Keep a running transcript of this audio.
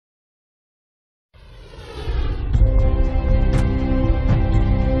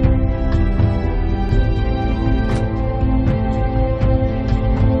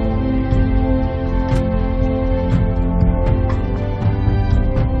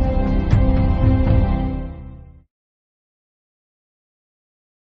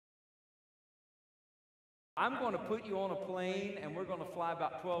I'm going to put you on a plane, and we're going to fly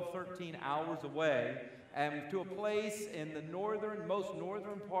about 12, 13 hours away, and to a place in the most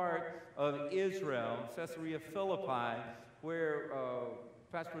northern part of Israel, Caesarea Philippi, where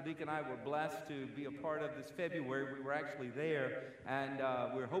Pastor Dick and I were blessed to be a part of this February. We were actually there, and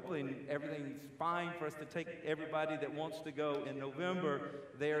we're hoping everything's fine for us to take everybody that wants to go in November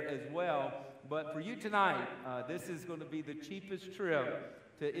there as well. But for you tonight, this is going to be the cheapest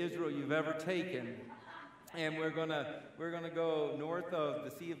trip to Israel you've ever taken. And we're gonna go north of the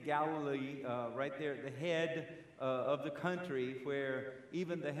Sea of Galilee, right there at the head of the country, where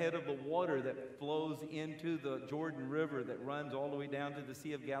even the head of the water that flows into the Jordan River that runs all the way down to the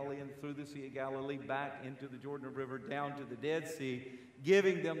Sea of Galilee and through the Sea of Galilee back into the Jordan River down to the Dead Sea,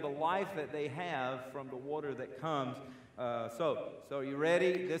 giving them the life that they have from the water that comes. So are you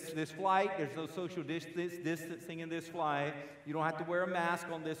ready? This flight, there's no social distancing in this flight. You don't have to wear a mask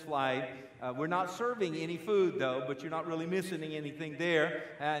on this flight. We're not serving any food, though, but you're not really missing anything there.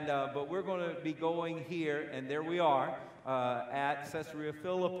 But we're going to be going here, and there we are at Caesarea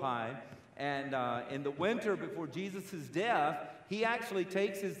Philippi. And in the winter before Jesus' death, he actually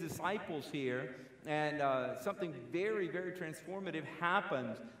takes his disciples here, and something very, very transformative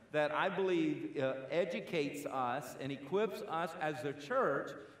happens that I believe educates us and equips us as the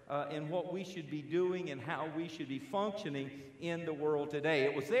church in what we should be doing and how we should be functioning in the world today.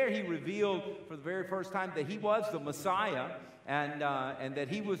 It was there he revealed for the very first time that he was the Messiah, and that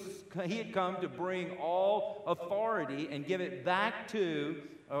he had come to bring all authority and give it back to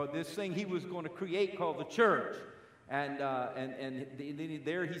this thing he was going to create called the church. And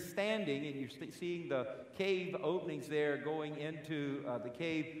there he's standing, and you're seeing the cave openings there going into the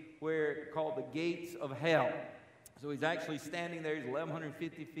cave called the gates of hell. So he's actually standing there. He's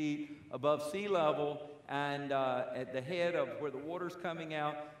 1,150 feet above sea level, and at the head of where the water's coming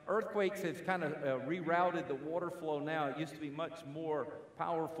out. Earthquakes have kind of rerouted the water flow now. It used to be much more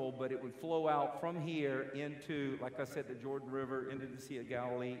powerful, but it would flow out from here into, like I said, the Jordan River, into the Sea of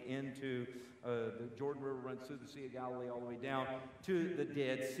Galilee, into the Jordan River runs through the Sea of Galilee all the way down to the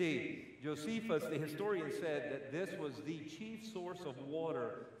Dead Sea. Josephus, the historian, said that this was the chief source of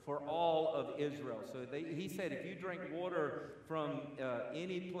water for all of Israel. So he said if you drink water from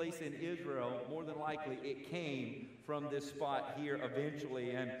any place in Israel, more than likely it came from this spot here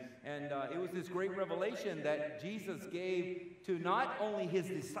eventually. And it was this great revelation that Jesus gave to not only his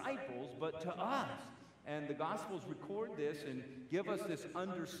disciples, but to us. And the Gospels record this and give us this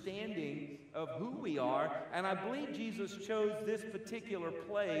understanding of who we are. And I believe Jesus chose this particular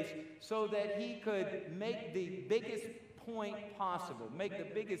place so that he could make the biggest point possible, make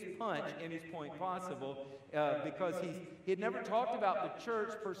the biggest punch in his point possible, because he had never talked about the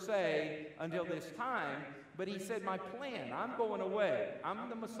church per se until this time. But he said, my plan, I'm going away. I'm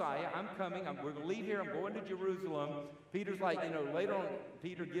the Messiah. I'm coming. We're going to leave here. I'm going to Jerusalem. Peter's like, later on,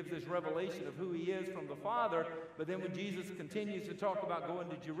 Peter gives this revelation of who he is from the Father. But then when Jesus continues to talk about going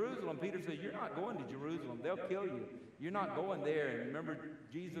to Jerusalem, Peter says, you're not going to Jerusalem. They'll kill you. You're not going there. And remember,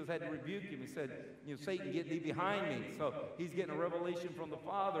 Jesus had to rebuke him. He said, Satan, get thee behind me. So he's getting a revelation from the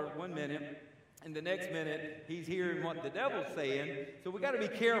Father one minute, and the next minute, he's hearing what the devil's saying. So we got to be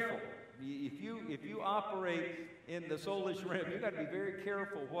careful. If you operate in the soulish realm, you've got to be very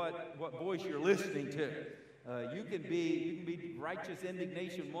careful what voice you're listening to. You can be righteous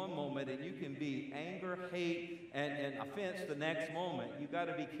indignation one moment, and you can be anger, hate, and offense the next moment. You've got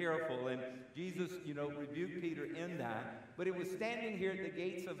to be careful. And Jesus, rebuked Peter in that. But it was standing here at the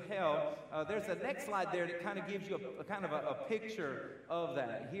gates of hell. There's a next slide there that kind of gives you a kind of a picture of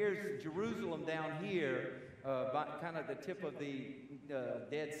that. Here's Jerusalem down here, by kind of the tip of the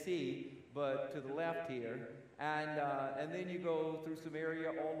Dead Sea, but to the left here. And then you go through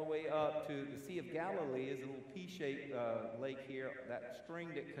Samaria all the way up to the Sea of Galilee is a little P-shaped lake here. That string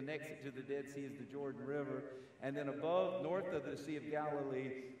that connects it to the Dead Sea is the Jordan River. And then north of the Sea of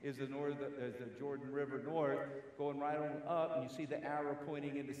Galilee is the Jordan River north, going right on up. And you see the arrow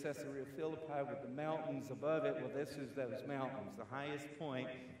pointing into Caesarea Philippi with the mountains above it. Well, this is those mountains, the highest point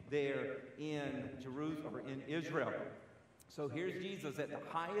there in Jerusalem, or in Israel. So here's Jesus at the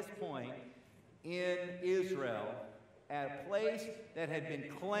highest point in Israel, at a place that had been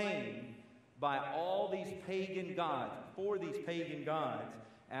claimed by all these pagan gods, for these pagan gods.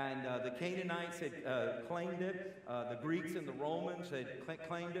 And the Canaanites had claimed it. The Greeks and the Romans had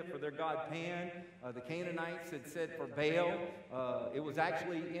claimed it for their god Pan. The Canaanites had said for Baal. It was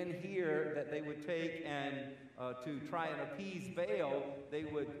actually in here that they would take and to try and appease Baal, they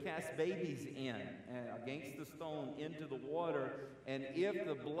would cast babies in against the stone into the water. And if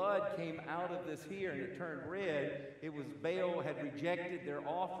the blood came out of this here and it turned red, it was Baal had rejected their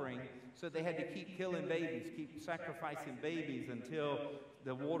offering. So they had to keep killing babies, keep sacrificing babies until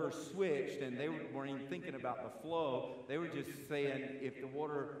the water switched, and they weren't even thinking about the flow. They were just saying, if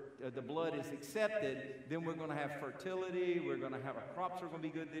the blood is accepted, then we're going to have fertility, we're going to have our crops are going to be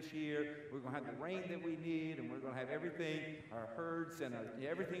good this year, we're going to have the rain that we need, and we're going to have everything, our herds, and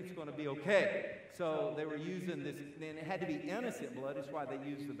everything's going to be okay. So they were using this, and it had to be innocent blood. That's why they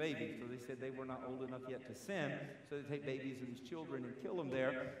used the babies. So they said they were not old enough yet to sin, so they take babies and these children and kill them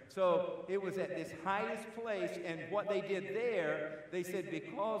there. So it was at this highest place, and what they did there, they said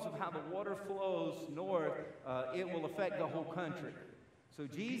because of how the water flows north, it will affect the whole country. So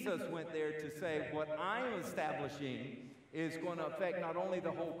Jesus went there to say, what I'm establishing is going to affect not only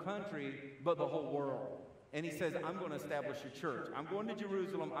the whole country, but the whole world. And he says, I'm going to establish a church. I'm going to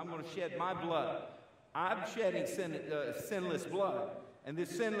Jerusalem. I'm going to shed my blood. I'm shedding sinless blood. And this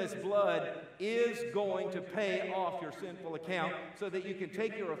sinless blood is going to pay off your sinful account so that you can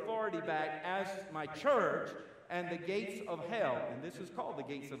take your authority back as my church, and the gates of hell, and this is called the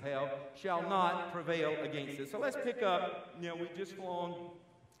gates of hell, shall not prevail against it. So let's pick up, we've just flown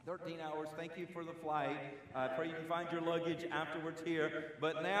 13 hours. Thank you for the flight. I pray you can find your luggage afterwards here.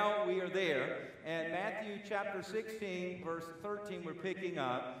 But now we are there. And Matthew chapter 16, verse 13, we're picking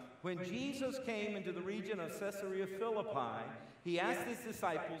up. When Jesus came into the region of Caesarea Philippi, he asked his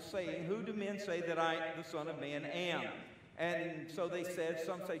disciples, saying, who do men say that I, the Son of Man, am? And so they said,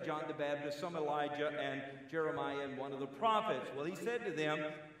 some say John the Baptist, some Elijah, and Jeremiah, and one of the prophets. Well, he said to them,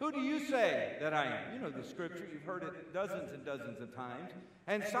 who do you say that I am? You know the scripture. You've heard it dozens and dozens of times.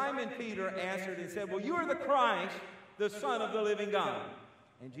 And Simon Peter answered and said, well, you are the Christ, the Son of the living God.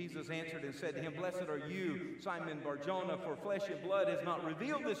 And Jesus answered and said to him, blessed are you, Simon Bar-Jonah, for flesh and blood has not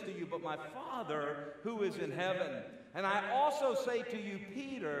revealed this to you, but my Father who is in heaven. And I also say to you,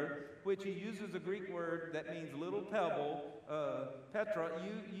 Peter, which he uses a Greek word that means little pebble, Petra,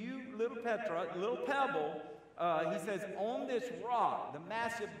 you little Petra, little pebble, he says, on this rock, the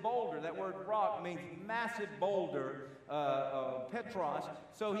massive boulder, that word rock means massive boulder, Petros.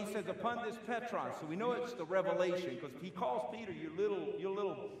 So he says, upon this Petros. So we know it's the revelation, because he calls Peter your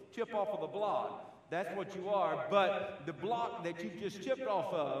little chip off of the block. That's what you are. But the block that you just chipped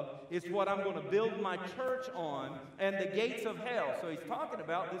off of is what I'm going to build my church on, and the gates of hell. So he's talking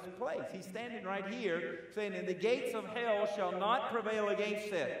about this place. He's standing right here saying, and the gates of hell shall not prevail against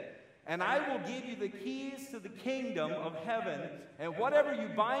it. And I will give you the keys to the kingdom of heaven, and whatever you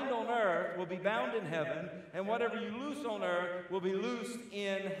bind on earth will be bound in heaven, and whatever you loose on earth will be loosed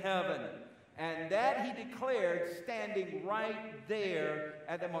in heaven. And that he declared standing right there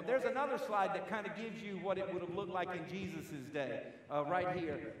at that moment. There's another slide that kind of gives you what it would have looked like in Jesus' day, right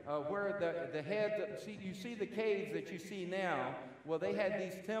here, where the head, you see the caves that you see now. Well, they had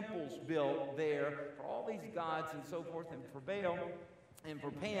these temples built there for all these gods and so forth, and for Baal and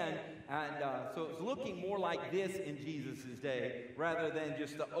for Pan, and so it's looking more like this in Jesus' day rather than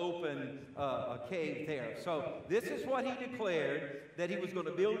just the open cave there. So this is what he declared, that he was going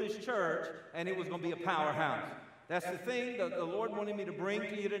to build his church, and it was going to be a powerhouse. That's the thing that the Lord wanted me to bring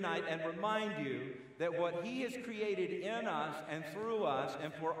to you tonight and remind you that what he has created in us and through us,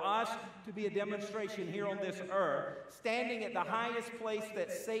 and for us to be a demonstration here on this earth, standing at the highest place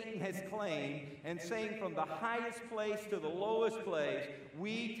that Satan has claimed, and saying from the highest place to the lowest place,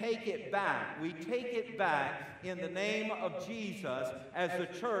 we take it back. We take it back in the name of Jesus as the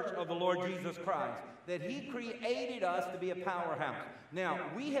church of the Lord Jesus Christ. That he created us to be a powerhouse. Now,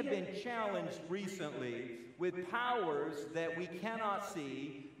 we have been challenged recently with powers that we cannot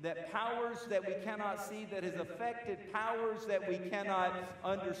see, that has affected powers that we cannot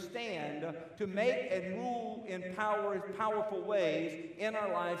understand, to make and rule in powerful ways in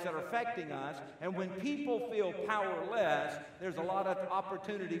our lives that are affecting us. And when people feel powerless, there's a lot of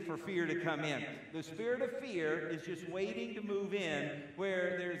opportunity for fear to come in. The spirit of fear is just waiting to move in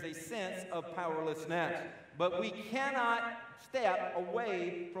where there's a sense of powerlessness. But we cannot step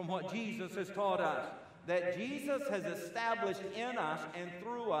away from what Jesus has taught us. That Jesus has established in us and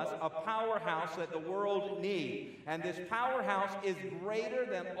through us a powerhouse that the world needs. And this powerhouse is greater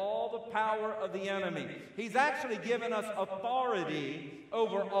than all the power of the enemy. He's actually given us authority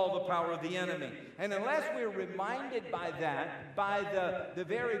over all the power of the enemy. And unless we're reminded by that, by the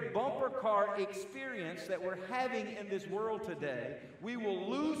very bumper car experience that we're having in this world today, we will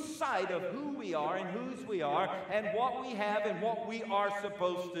lose sight of who we are and whose we are and what we have and what we are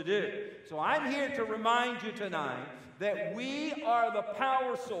supposed to do. So I'm here to remind remind you tonight that we are the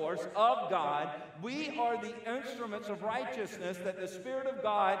power source of God. We are the instruments of righteousness that the Spirit of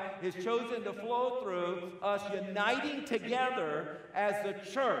God is chosen to flow through us, uniting together as the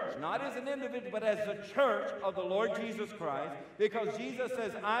church, not as an individual, but as the church of the Lord Jesus Christ, because Jesus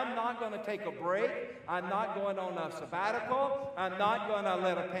says, I'm not going to take a break. I'm not going on a sabbatical. I'm not going to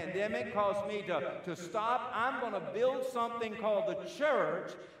let a pandemic cause me to stop. I'm going to build something called the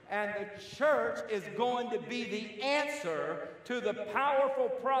church, and the church is going to be the answer to the powerful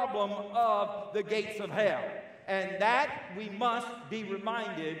problem of the gates of hell. And that we must be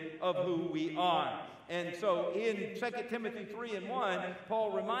reminded of who we are. And so in 2 Timothy 3:1,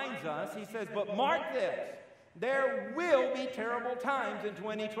 Paul reminds us, he says, but mark this, there will be terrible times in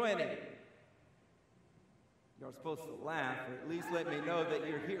 2020. You're supposed to laugh, or at least let me know that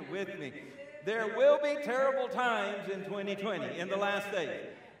you're here with me. There will be terrible times in 2020, in the last days.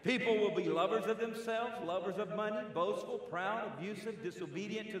 People will be lovers of themselves, lovers of money, boastful, proud, abusive,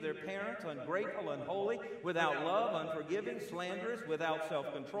 disobedient to their parents, ungrateful, unholy, without love, unforgiving, slanderous, without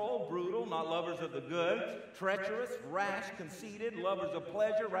self-control, brutal, not lovers of the good, treacherous, rash, conceited, lovers of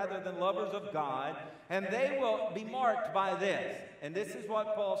pleasure rather than lovers of God. And they will be marked by this. And this is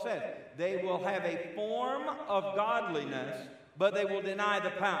what Paul says. They will have a form of godliness, but they will deny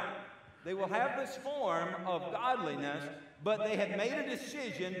the power. They will have this form of godliness, but they have made a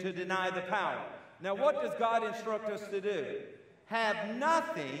decision to deny the power. Now, what does God instruct us to do? Have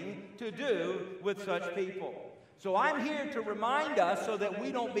nothing to do with such people. So I'm here to remind us so that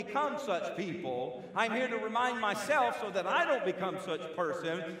we don't become such people. I'm here to remind myself so that I don't become such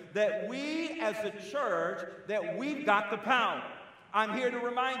person, that we as a church, that we've got the power. I'm here to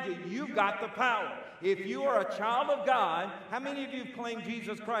remind you, you've got the power. If you are a child of God, how many of you have claimed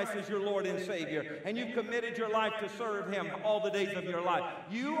Jesus Christ as your Lord and Savior, and you've committed your life to serve Him all the days of your life?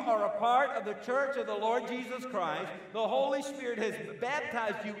 You are a part of the church of the Lord Jesus Christ. The Holy Spirit has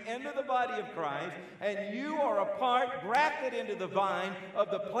baptized you into the body of Christ, and you are a part, grafted into the vine of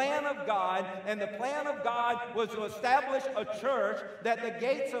the plan of God, and the plan of God was to establish a church that the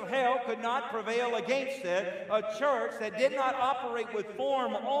gates of hell could not prevail against it, a church that did not operate with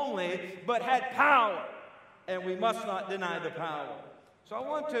form only, but had power. And we must not deny the power. So I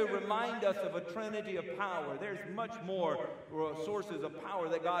want to remind us of a trinity of power. There's much more sources of power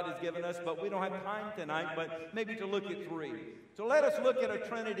that God has given us, but we don't have time tonight, but maybe to look at three. So let us look at a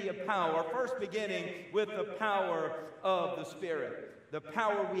trinity of power, first beginning with the power of the Spirit, the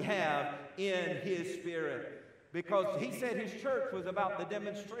power we have in His Spirit. Because He said His church was about the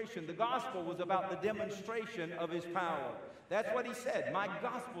demonstration. The gospel was about the demonstration of His power. That's what He said. My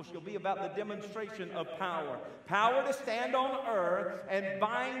gospel shall be about the demonstration of power. Power to stand on earth and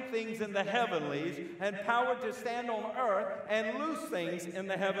bind things in the heavenlies, and power to stand on earth and loose things in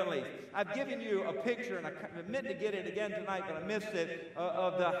the heavenlies. I've given you a picture, and I meant to get it again tonight, but I missed it,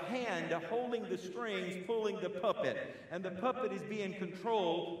 of the hand holding the strings, pulling the puppet. And the puppet is being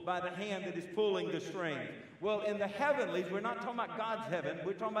controlled by the hand that is pulling the strings. Well, in the heavenlies, we're not talking about God's heaven.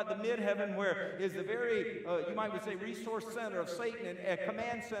 We're talking about the mid-heaven, where is the very, you might say, resource center of Satan, and a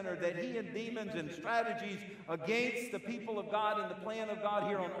command center that he and demons and strategies against the people of God and the plan of God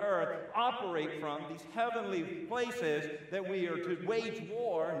here on earth operate from. These heavenly places that we are to wage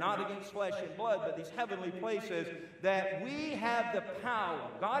war, not against flesh and blood, but these heavenly places that we have the power.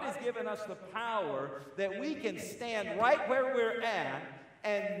 God has given us the power that we can stand right where we're at,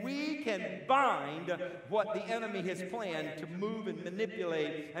 and we can bind what the enemy has planned to move and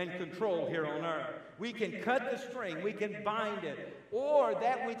manipulate and control here on earth. We can cut the string, we can bind it, or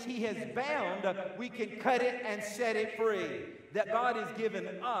that which He has bound, we can cut it and set it free. That God has given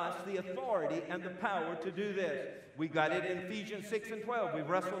us the authority and the power to do this. We got it in Ephesians 6 and 12. We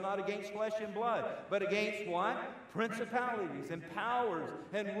wrestle not against flesh and blood, but against what? Principalities and powers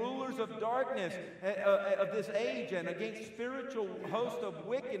and rulers of darkness of this age, and against spiritual hosts of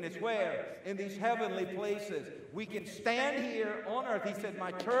wickedness. Where? In these heavenly places. We can stand here on earth. He said,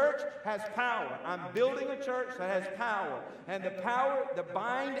 my church has power. I'm building a church that has power. And the power to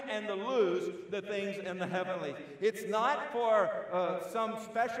bind and to loose the things in the heavenlies. It's not for some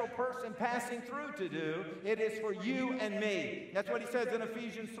special person passing through to do. It is for you and me. That's what he says in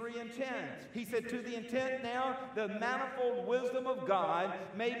Ephesians 3 and 10. He said, to the intent now the manifold wisdom of God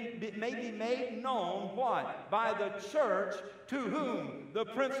may be made known, what? By the church, to whom? the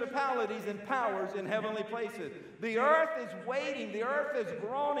principalities and powers in heavenly places. The earth is waiting. The earth is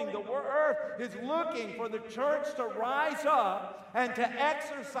groaning. The earth is looking for the church to rise up and to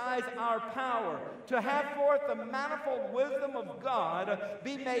exercise our power, to have forth the manifold wisdom of God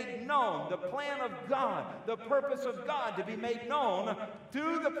be made known, the plan of God, the purpose of God to be made known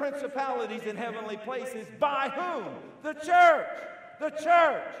to the principalities in heavenly places. By whom? The church. The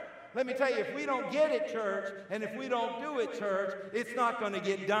church. Let me tell you, if we don't get it, church, and if we don't do it, church, it's not going to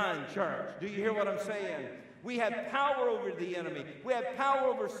get done, church. Do you hear what I'm saying? We have power over the enemy. We have power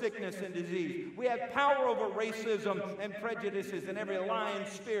over sickness and disease. We have power over racism and prejudices and every lying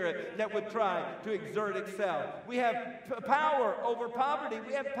spirit that would try to exert itself. We have power over poverty.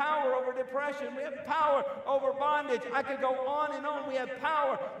 We have power over depression. We have power over bondage. I could go on and on. We have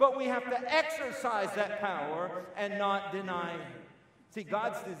power, but we have to exercise that power and not deny it. See,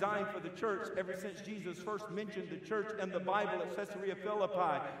 God's design for the church, ever since Jesus first mentioned the church in the Bible at Caesarea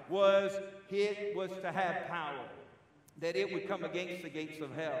Philippi, was it was to have power, that it would come against the gates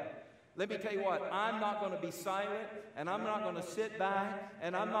of hell. Let me tell you what, I'm not going to be silent, and I'm not going to sit back,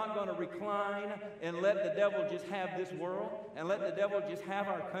 and I'm not going to recline and let the devil just have this world, and let the devil just have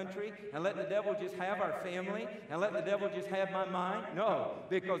our country, and let the devil just have our family, and let the devil just have my mind. No,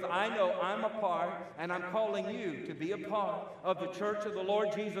 because I know I'm a part, and I'm calling you to be a part of the church of the Lord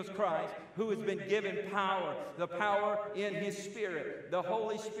Jesus Christ, who has been given power, the power in His Spirit, the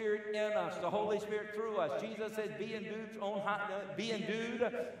Holy Spirit in us, the Holy Spirit through us. Jesus said, be endued,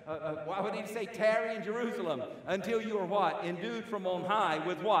 why would He say tarry in Jerusalem until you are what? Endued from on high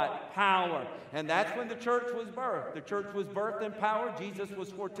with what? Power. And that's when the church was birthed. The church was birthed in power. Jesus was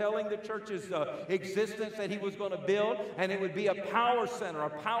foretelling the church's existence that He was going to build, and it would be a power center, a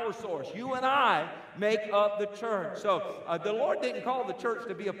power source. You and I make up the church. So the Lord didn't call the church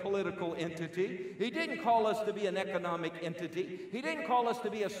to be a political entity. He didn't call us to be an economic entity. He didn't call us to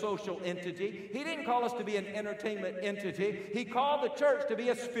be a social entity. He didn't call us to be an entertainment entity. He called the church to be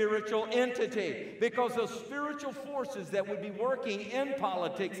a spiritual entity, because those spiritual forces that would be working in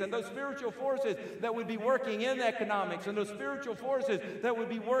politics, and those spiritual forces that would be working in economics, and those spiritual forces that would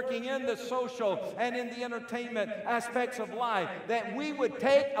be working in the social and in the entertainment aspects of life, that we would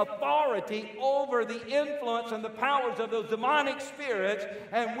take authority over the influence and the powers of those demonic spirits,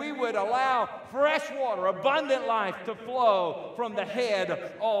 and we would allow fresh water, abundant life to flow from the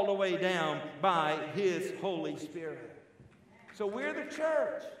head all the way down by His Holy Spirit. So we're the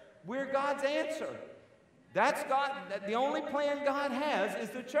church. We're God's answer. That's God. The only plan God has is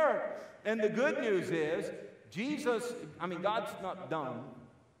the church. And the good news is, God's not dumb.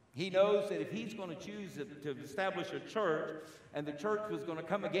 He knows that if He's going to choose to establish a church, and the church was going to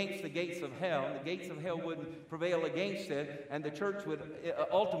come against the gates of hell, and the gates of hell wouldn't prevail against it, and the church would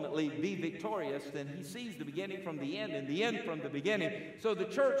ultimately be victorious, then He sees the beginning from the end and the end from the beginning. So the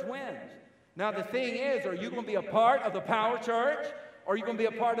church wins. Now the thing is, are you going to be a part of the power church, or are you going to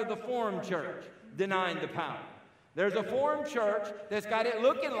be a part of the formed church, denying the power? There's a formed church that's got it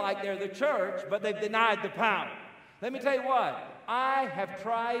looking like they're the church, but they've denied the power. Let me tell you what, I have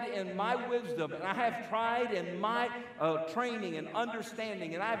tried in my wisdom, and I have tried in my training and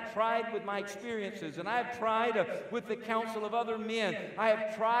understanding, and I've tried with my experiences, and I've tried with the counsel of other men. I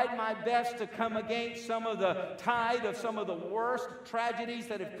have tried my best to come against some of the tide of some of the worst tragedies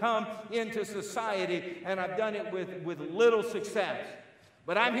that have come into society, and I've done it with little success.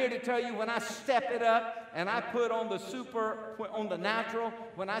 But I'm here to tell you, when I step it up and I put on the natural,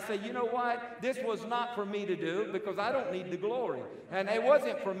 when I say, you know what, this was not for me to do because I don't need the glory. And it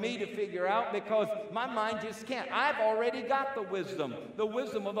wasn't for me to figure out because my mind just can't. I've already got the wisdom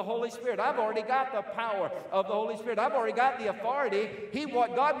of the Holy Spirit. I've already got the power of the Holy Spirit. I've already got the authority.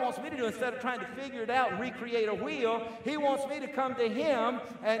 What God wants me to do, instead of trying to figure it out and recreate a wheel, He wants me to come to Him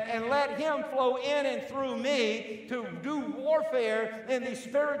and let Him flow in and through me to do warfare in the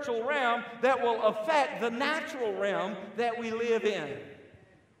spiritual realm that will affect the natural realm that we live in.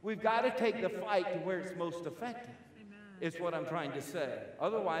 We've got to take the fight to where it's most effective. Is what I'm trying to say.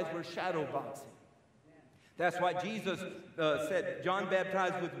 Otherwise, we're shadow boxing. That's why Jesus said, John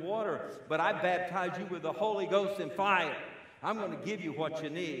baptized with water, but I baptize you with the Holy Ghost and fire. I'm going to give you what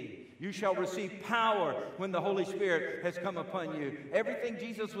you need. You shall receive power when the Holy Spirit has come upon you. Everything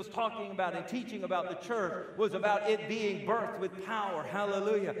Jesus was talking about and teaching about the church was about it being birthed with power.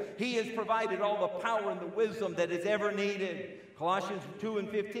 Hallelujah. He has provided all the power and the wisdom that is ever needed. Colossians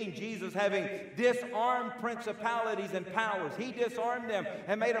 2:15, Jesus having disarmed principalities and powers. He disarmed them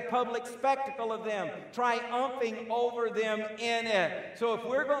and made a public spectacle of them, triumphing over them in it. So if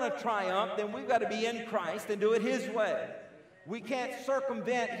we're going to triumph, then we've got to be in Christ and do it His way. We can't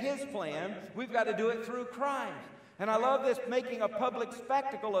circumvent His plan. We've got to do it through Christ. And I love this, making a public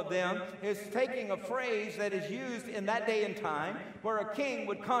spectacle of them is taking a phrase that is used in that day and time where a king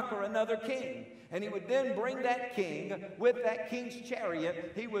would conquer another king. And he would then bring that king with that king's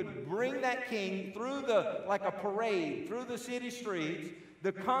chariot. He would bring that king through like a parade, through the city streets,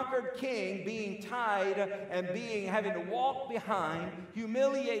 the conquered king being tied and having to walk behind,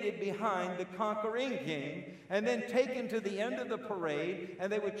 humiliated behind the conquering king, and then taken to the end of the parade,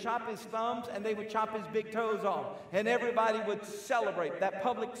 and they would chop his thumbs and they would chop his big toes off. And everybody would celebrate. That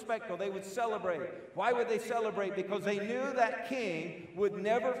public spectacle, they would celebrate. Why would they celebrate? Because they knew that king would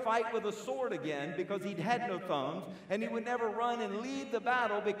never fight with a sword again because he'd had no thumbs, and he would never run and lead the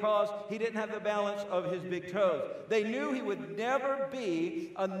battle because he didn't have the balance of his big toes. They knew he would never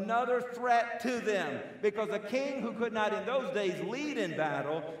be another threat to them because a king who could not in those days lead in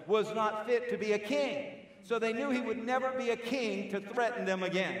battle was not fit to be a king. So they knew he would never be a king to threaten them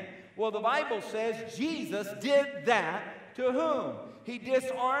again. Well, the Bible says Jesus did that to whom? He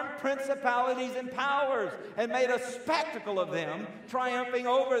disarmed principalities and powers and made a spectacle of them, triumphing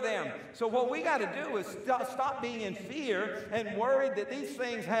over them. So what we got to do is stop being in fear and worried that these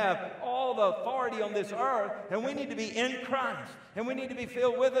things have all the authority on this earth, and we need to be in Christ. And we need to be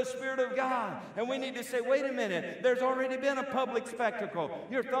filled with the Spirit of God. And we need to say, wait a minute, there's already been a public spectacle.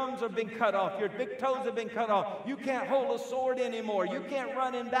 Your thumbs have been cut off. Your big toes have been cut off. You can't hold a sword anymore. You can't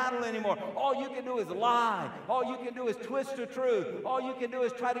run in battle anymore. All you can do is lie. All you can do is twist the truth. All you can do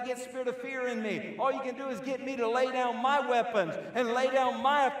is try to get spirit of fear in me. All you can do is get me to lay down my weapons and lay down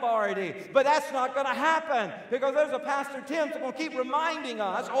my authority. But that's not going to happen because there's a Pastor Tim that's going to keep reminding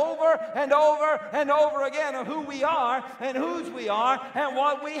us over and over and over again of who we are and whose we are and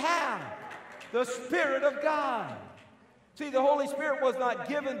what we have. The Spirit of God. See, the Holy Spirit was not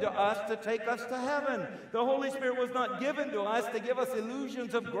given to us to take us to heaven. The Holy Spirit was not given to us to give us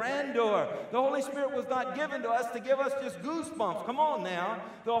illusions of grandeur. The Holy Spirit was not given to us to give us just goosebumps. Come on now.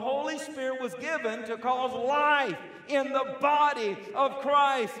 The Holy Spirit was given to cause life in the body of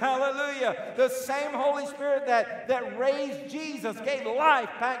Christ. Hallelujah. The same Holy Spirit that raised Jesus, gave life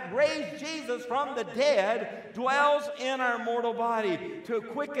back, raised Jesus from the dead, dwells in our mortal body to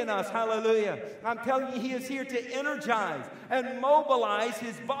quicken us. Hallelujah. I'm telling you, He is here to energize and mobilize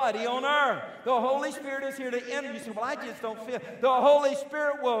His body on earth. The Holy Spirit is here to energize. You say, well, I just don't feel. The Holy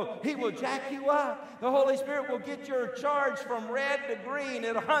Spirit will jack you up. The Holy Spirit will get your charge from red to green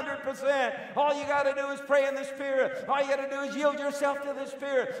at 100%. All you got to do is pray in the Spirit. All you got to do is yield yourself to the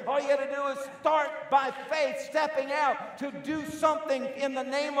Spirit. All you got to do is start by faith, stepping out to do something in the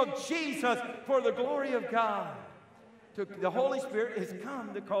name of Jesus for the glory of God. The Holy Spirit has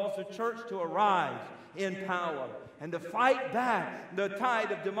come to cause the church to arise in power and to fight back the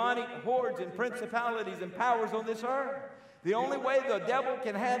tide of demonic hordes and principalities and powers on this earth. The only way the devil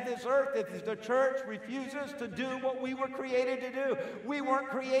can have this earth is if the church refuses to do what we were created to do. We weren't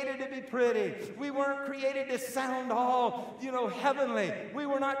created to be pretty. We weren't created to sound all, heavenly. We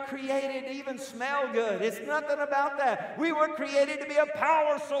were not created to even smell good. It's nothing about that. We were created to be a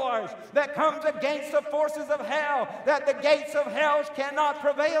power source that comes against the forces of hell, that the gates of hell cannot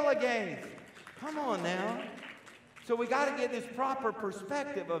prevail against. Come on now. So we got to get this proper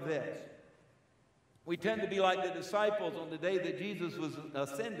perspective of this. We tend to be like the disciples on the day that Jesus was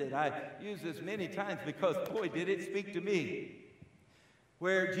ascended. I use this many times because, boy, did it speak to me.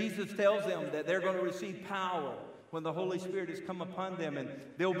 Where Jesus tells them that they're going to receive power when the Holy Spirit has come upon them. And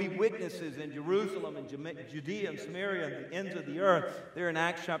they'll be witnesses in Jerusalem and Judea and Samaria and the ends of the earth. They're in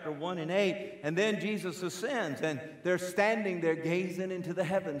Acts chapter 1 and 8. And then Jesus ascends and they're standing there gazing into the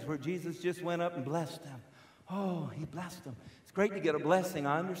heavens where Jesus just went up and blessed them. Oh, He blessed them. It's great to get a blessing.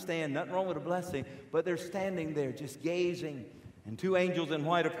 I understand. Nothing wrong with a blessing. But they're standing there just gazing. And two angels in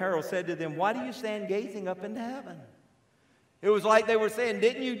white apparel said to them, why do you stand gazing up into heaven? It was like they were saying,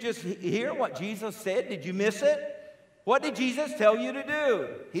 didn't you just hear what Jesus said? Did you miss it? What did Jesus tell you to do?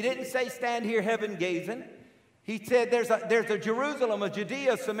 He didn't say stand here heaven gazing. He said there's a Jerusalem, a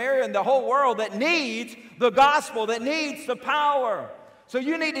Judea, Samaria, and the whole world that needs the gospel, that needs the power. So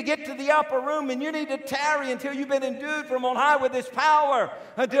you need to get to the upper room and you need to tarry until you've been endued from on high with this power,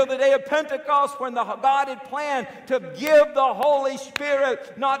 until the day of Pentecost when God had planned to give the Holy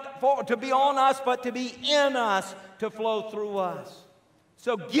Spirit not to be on us but to be in us, to flow through us.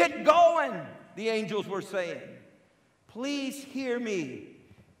 So get going, the angels were saying. Please hear me.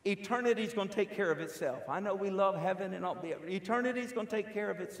 Eternity's going to take care of itself. I know we love heaven and all. Eternity's going to take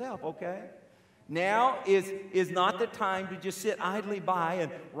care of itself, okay? Now is not the time to just sit idly by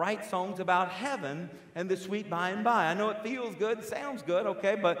and write songs about heaven and the sweet by and by. I know it feels good, it sounds good,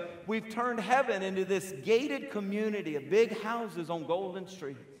 okay, but we've turned heaven into this gated community of big houses on Golden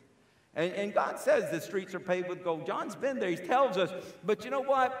Street. And God says the streets are paved with gold. John's been there. He tells us. But you know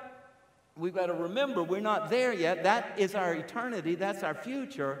what? We've got to remember we're not there yet. That is our eternity. That's our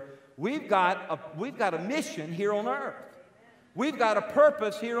future. We've got a mission here on earth. We've got a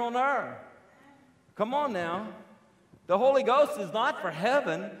purpose here on earth. Come on now. The Holy Ghost is not for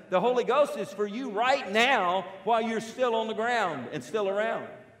heaven. The Holy Ghost is for you right now while you're still on the ground and still around.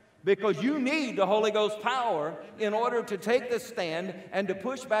 Because you need the Holy Ghost power in order to take the stand and to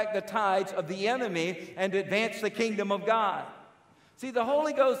push back the tides of the enemy and to advance the kingdom of God. See, the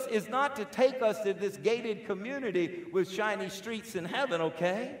Holy Ghost is not to take us to this gated community with shiny streets in heaven,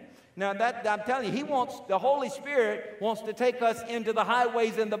 okay? Now, that I'm telling you, the Holy Spirit wants to take us into the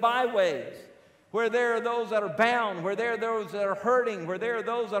highways and the byways, where there are those that are bound, where there are those that are hurting, where there are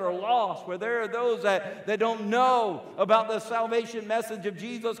those that are lost, where there are those that don't know about the salvation message of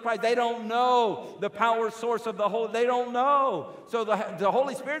Jesus Christ. They don't know the power source of the Holy. They don't know. So the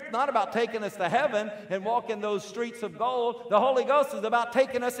Holy Spirit's not about taking us to heaven and walking those streets of gold. The Holy Ghost is about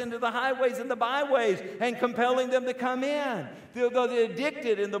taking us into the highways and the byways and compelling them to come in. The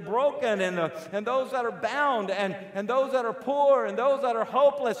addicted and the broken and those that are bound and those that are poor and those that are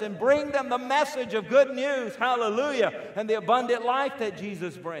hopeless, and bring them the message of good news, hallelujah, and the abundant life that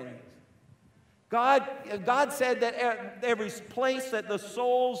Jesus brings. God said that every place that the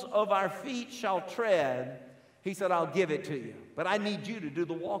soles of our feet shall tread, he said, I'll give it to you. But I need you to do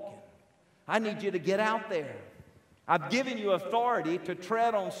the walking. I need you to get out there. I've given you authority to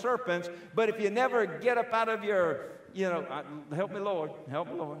tread on serpents, but if you never get up out of your, help me, Lord, help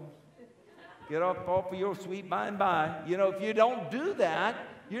me, Lord. Get up off of your sweet by and by. If you don't do that,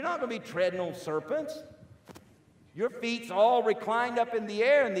 you're not going to be treading on serpents. Your feet's all reclined up in the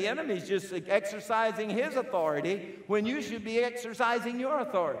air, and the enemy's just exercising his authority when you should be exercising your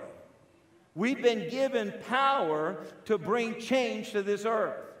authority. We've been given power to bring change to this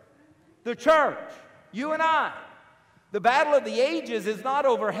earth. The church, you and I. The battle of the ages is not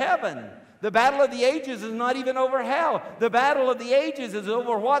over heaven. The battle of the ages is not even over hell. The battle of the ages is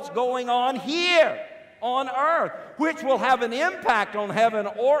over what's going on here on earth, which will have an impact on heaven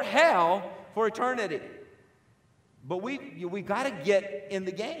or hell for eternity. But we got to get in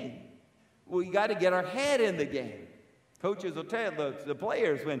the game. We got to get our head in the game. Coaches will tell the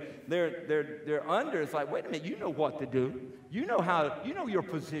players when they're under, it's like, wait a minute, you know what to do. You know your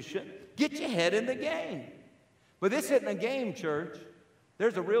position. Get your head in the game. But this isn't a game, church.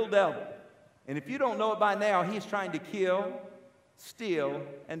 There's a real devil. And if you don't know it by now, he's trying to kill, steal,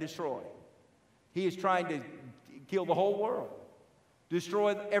 and destroy. He is trying to kill the whole world.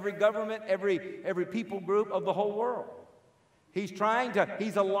 Destroy every government, every people group of the whole world. He's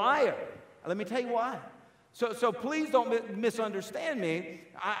a liar. Let me tell you why. So please don't misunderstand me.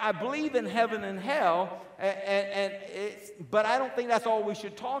 I believe in heaven and hell, but I don't think that's all we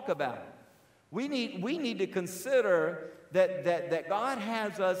should talk about. We need to consider that God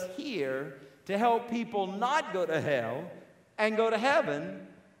has us here to help people not go to hell and go to heaven,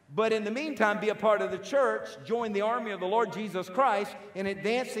 but in the meantime be a part of the church, join the army of the Lord Jesus Christ in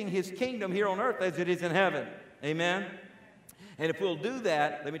advancing his kingdom here on earth as it is in heaven. Amen? And if we'll do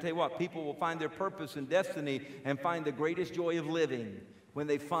that, let me tell you what, people will find their purpose and destiny and find the greatest joy of living when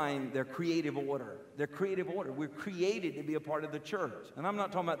they find their creative order. Their creative order. We're created to be a part of the church. And I'm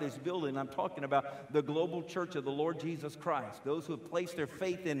not talking about this building. I'm talking about the global church of the Lord Jesus Christ. Those who have placed their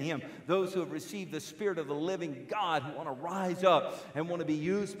faith in him. Those who have received the Spirit of the living God, who want to rise up and want to be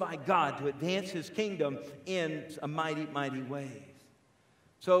used by God to advance his kingdom in a mighty, mighty way.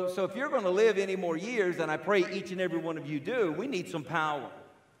 So if you're going to live any more years, and I pray each and every one of you do, we need some power.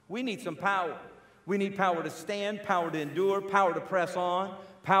 We need some power. We need power to stand, power to endure, power to press on,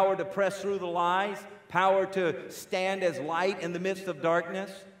 power to press through the lies, power to stand as light in the midst of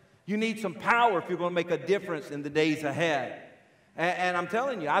darkness. You need some power if you're going to make a difference in the days ahead. And I'm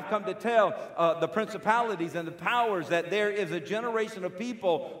telling you, I've come to tell the principalities and the powers that there is a generation of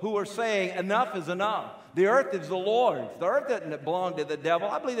people who are saying enough is enough. The earth is the Lord's. The earth doesn't belong to the devil.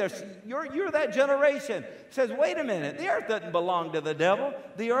 I believe you're that generation. It says, wait a minute, the earth doesn't belong to the devil.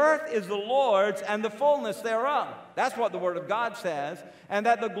 The earth is the Lord's and the fullness thereof. That's what the Word of God says. And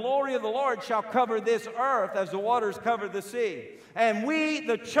that the glory of the Lord shall cover this earth as the waters cover the sea. And we,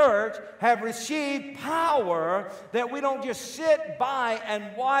 the church, have received power that we don't just sit by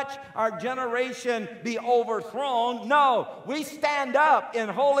and watch our generation be overthrown. No, we stand up in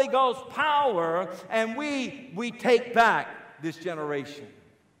Holy Ghost power and we take back this generation.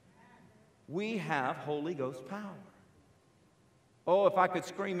 We have Holy Ghost power. Oh, if I could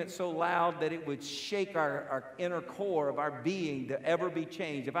scream it so loud that it would shake our inner core of our being to ever be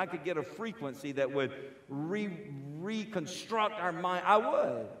changed. If I could get a frequency that would reconstruct our mind. I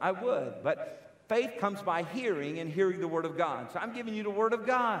would. But faith comes by hearing, and hearing the Word of God. So I'm giving you the Word of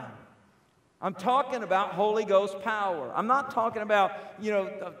God. I'm talking about Holy Ghost power. I'm not talking about,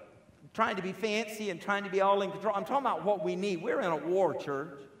 trying to be fancy and trying to be all in control. I'm talking about what we need. We're in a war,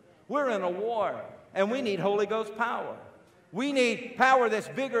 church. We're in a war, and we need Holy Ghost power. We need power that's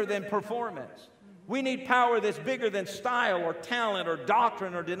bigger than performance. We need power that's bigger than style or talent or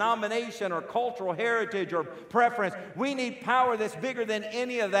doctrine or denomination or cultural heritage or preference. We need power that's bigger than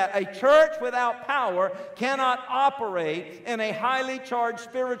any of that. A church without power cannot operate in a highly charged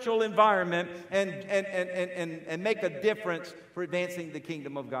spiritual environment and make a difference for advancing the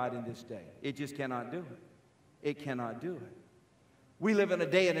kingdom of God in this day. It just cannot do it. It cannot do it. We live in a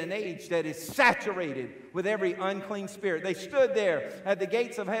day and an age that is saturated with every unclean spirit. They stood there at the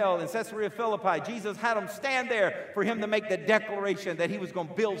gates of hell in Caesarea Philippi. Jesus had them stand there for him to make the declaration that he was going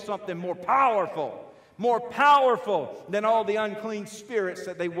to build something more powerful than all the unclean spirits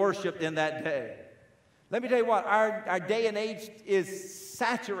that they worshiped in that day. Let me tell you what, our day and age is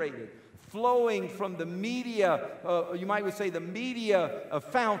saturated, flowing from the media, you might say the media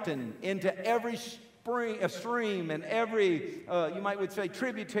fountain into every stream and every, you might say,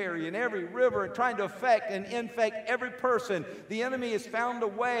 tributary and every river, and trying to affect and infect every person. The enemy has found a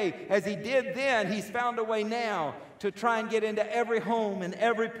way, as he did then, he's found a way now to try and get into every home and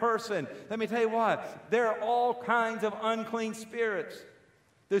every person. Let me tell you what, there are all kinds of unclean spirits.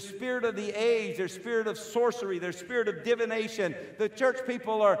 The spirit of the age, their spirit of sorcery, their spirit of divination. The church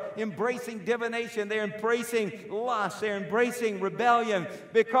people are embracing divination. They're embracing lust. They're embracing rebellion.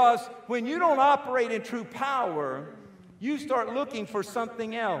 Because when you don't operate in true power, you start looking for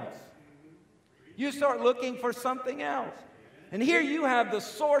something else. You start looking for something else. And here you have the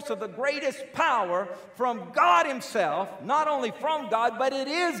source of the greatest power from God himself. Not only from God, but it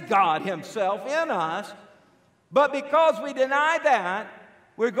is God himself in us. But because we deny that,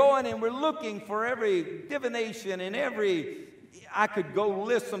 we're going and we're looking for every divination and every, I could go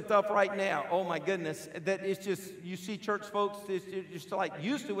list some stuff right now. Oh my goodness, that it's just, you see church folks, it's just like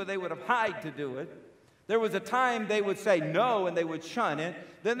used to where they would have hired to do it. There was a time they would say no and they would shun it.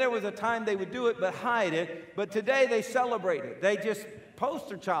 Then there was a time they would do it but hide it. But today they celebrate it. They just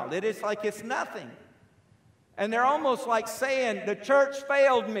poster child it. It's like it's nothing. And they're almost like saying, the church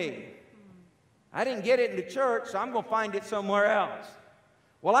failed me. I didn't get it in the church, so I'm going to find it somewhere else.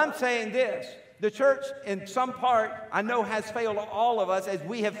 Well, I'm saying this. The church, in some part, I know has failed all of us as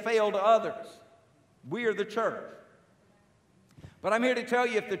we have failed others. We are the church. But I'm here to tell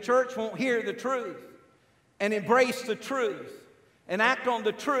you, if the church won't hear the truth and embrace the truth and act on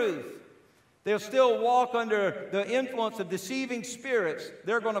the truth, they'll still walk under the influence of deceiving spirits.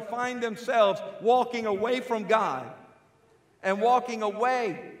 They're going to find themselves walking away from God and walking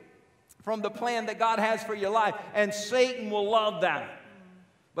away from the plan that God has for your life. And Satan will love that.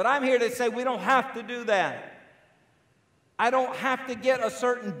 But I'm here to say we don't have to do that. I don't have to get a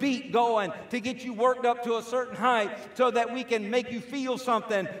certain beat going to get you worked up to a certain height so that we can make you feel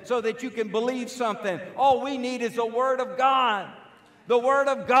something, so that you can believe something. All we need is the Word of God. The Word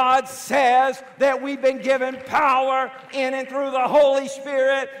of God says that we've been given power in and through the Holy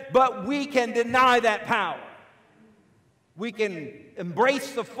Spirit, but we can deny that power. We can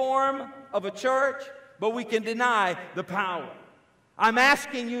embrace the form of a church, but we can deny the power. I'm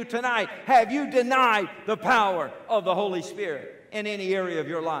asking you tonight, have you denied the power of the Holy Spirit in any area of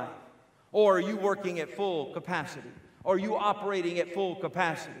your life? Or are you working at full capacity? Or are you operating at full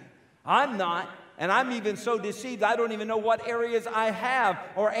capacity? I'm not, and I'm even so deceived I don't even know what areas I have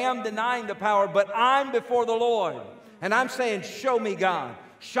or am denying the power, but I'm before the Lord. And I'm saying, show me, God.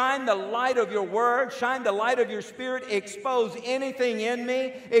 Shine the light of your word, shine the light of your spirit, expose anything in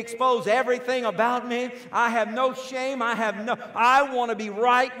me, expose everything about me. I have no shame, I want to be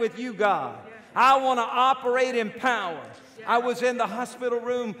right with you, God. I want to operate in power. I was in the hospital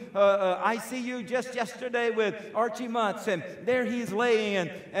room, ICU, just yesterday with Archie Muntz, and there he's laying,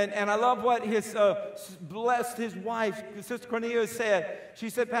 and I love what his wife, Sister Cornelia, said. She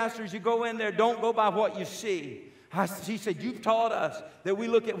said, Pastor, as you go in there, don't go by what you see. She said, you've taught us that we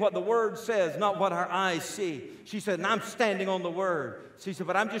look at what the Word says, not what our eyes see. She said, and I'm standing on the Word. She said,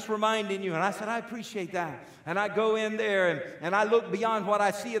 but I'm just reminding you. And I said, I appreciate that. And I go in there and I look beyond what I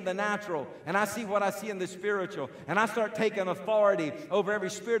see in the natural, and I see what I see in the spiritual. And I start taking authority over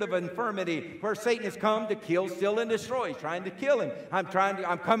every spirit of infirmity where Satan has come to kill, steal, and destroy. He's trying to kill him. I'm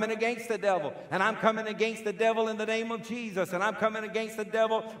coming against the devil. And I'm coming against the devil in the name of Jesus. And I'm coming against the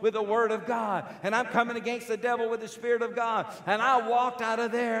devil with the Word of God. And I'm coming against the devil with the Spirit of God. And I walked out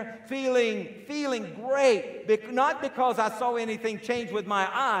of there feeling great. Not because I saw anything change with my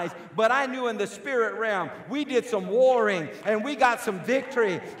eyes, but I knew in the spirit realm we did some warring and we got some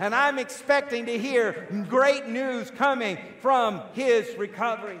victory. And I'm expecting to hear great news coming from his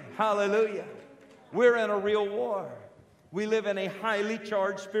recovery. Hallelujah. We're in a real war. We live in a highly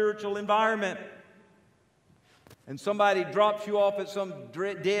charged spiritual environment. And somebody drops you off at some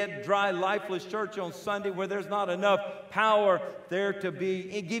dead, dry, lifeless church on Sunday where there's not enough power there to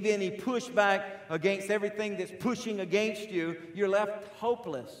give you any pushback against everything that's pushing against you. You're left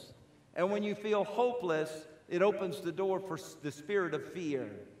hopeless. And when you feel hopeless, it opens the door for the spirit of fear.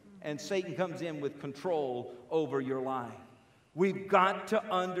 And Satan comes in with control over your life. We've got to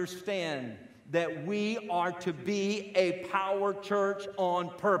understand that we are to be a power church on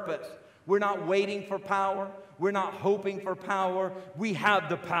purpose. We're not waiting for power. We're not hoping for power. We have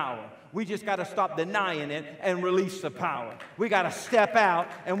the power. We just got to stop denying it and release the power. We got to step out,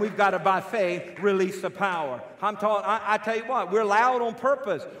 and we've got to, by faith, release the power. I tell you what, we're loud on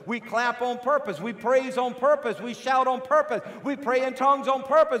purpose. We clap on purpose. We praise on purpose. We shout on purpose. We pray in tongues on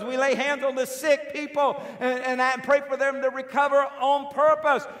purpose. We lay hands on the sick people and pray for them to recover on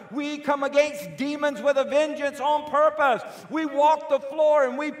purpose. We come against demons with a vengeance on purpose. We walk the floor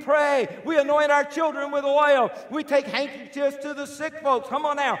and we pray. We anoint our children with oil. We take handkerchiefs to the sick folks. Come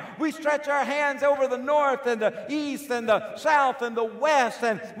on now. We stretch our hands over the north and the east and the south and the west,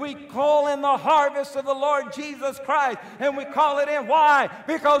 and we call in the harvest of the Lord Jesus Christ, and we call it in. Why?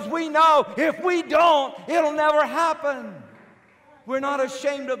 Because we know if we don't, it'll never happen. We're not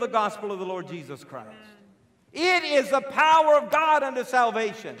ashamed of the gospel of the Lord Jesus Christ. It is the power of God unto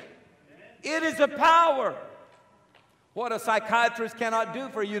salvation. It is a power. What a psychiatrist cannot do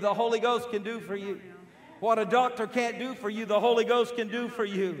for you, the Holy Ghost can do for you. What a doctor can't do for you, the Holy Ghost can do for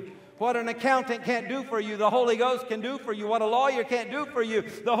you. What an accountant can't do for you, the Holy Ghost can do for you. What a lawyer can't do for you,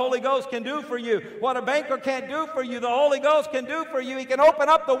 the Holy Ghost can do for you. What a banker can't do for you, the Holy Ghost can do for you. He can open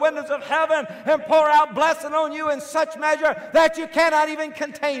up the windows of heaven and pour out blessing on you in such measure that you cannot even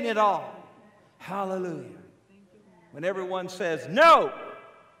contain it all. Hallelujah. When everyone says no,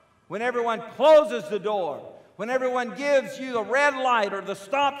 when everyone closes the door, when everyone gives you the red light or the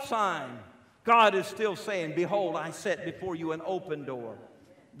stop sign, God is still saying, behold, I set before you an open door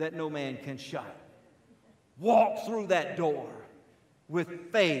that no man can shut. Walk through that door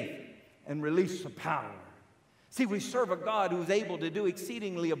with faith and release the power. See, we serve a God who is able to do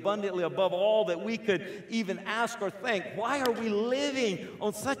exceedingly abundantly above all that we could even ask or think. Why are we living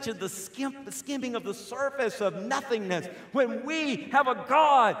on such the skimming of the surface of nothingness when we have a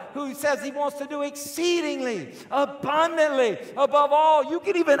God who says He wants to do exceedingly abundantly above all you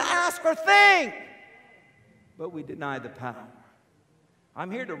can even ask or think? But we deny the power. I'm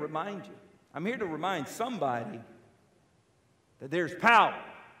here to remind you. I'm here to remind somebody that there's power.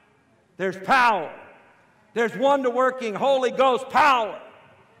 There's power. There's wonder-working Holy Ghost power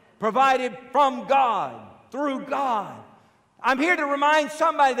provided from God, through God. I'm here to remind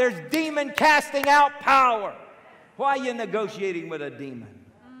somebody there's demon-casting out power. Why are you negotiating with a demon?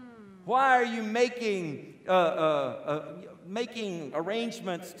 Why are you making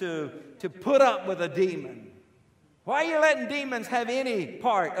arrangements to put up with a demon? Why are you letting demons have any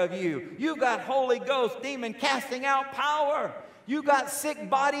part of you? You got Holy Ghost demon-casting out power. You got sick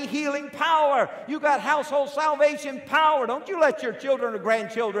body healing power. You got household salvation power. Don't you let your children or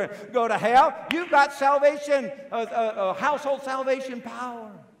grandchildren go to hell. You've got salvation, household salvation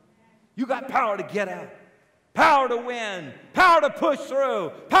power. You got power to get out, power to win, power to push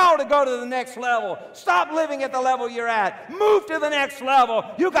through, power to go to the next level. Stop living at the level you're at. Move to the next level.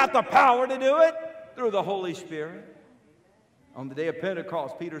 You got the power to do it through the Holy Spirit. On the day of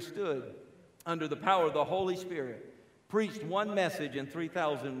Pentecost, Peter stood under the power of the Holy Spirit, preached one message, and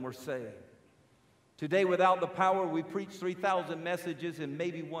 3,000 were saved. Today, without the power, we preach 3,000 messages and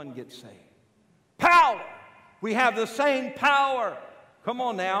maybe one gets saved. Power! We have the same power. Come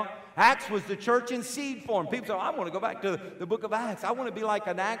on now. Acts was the church in seed form. People say, I want to go back to the book of Acts. I want to be like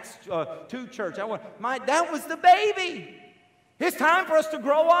an Acts 2 church. That was the baby. It's time for us to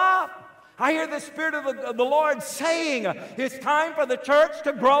grow up. I hear the Spirit of the Lord saying, it's time for the church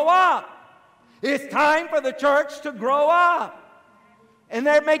to grow up. It's time for the church to grow up. And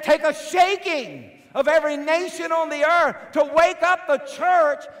there may take a shaking of every nation on the earth to wake up the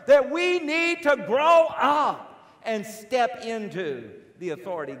church that we need to grow up and step into the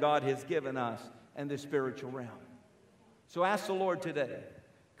authority God has given us in the spiritual realm. So ask the Lord today,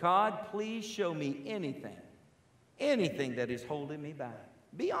 God, please show me anything that is holding me back.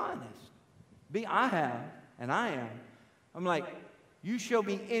 Be honest. I have, and I am. I'm like, you show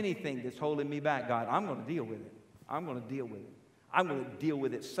me anything that's holding me back, God, I'm going to deal with it. I'm going to deal with it. I'm going to deal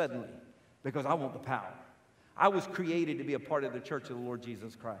with it suddenly because I want the power. I was created to be a part of the church of the Lord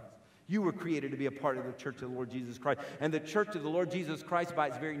Jesus Christ. You were created to be a part of the church of the Lord Jesus Christ. And the church of the Lord Jesus Christ, by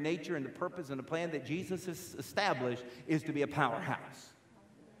its very nature and the purpose and the plan that Jesus has established, is to be a powerhouse.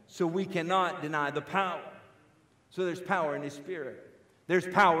 So we cannot deny the power. So there's power in His Spirit. There's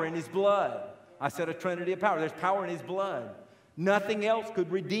power in His blood. I said a trinity of power. There's power in His blood. Nothing else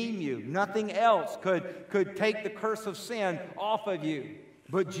could redeem you. Nothing else could take the curse of sin off of you.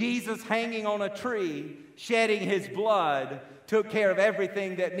 But Jesus hanging on a tree, shedding His blood, took care of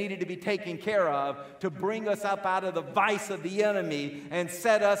everything that needed to be taken care of to bring us up out of the vice of the enemy and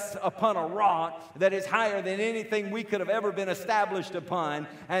set us upon a rock that is higher than anything we could have ever been established upon,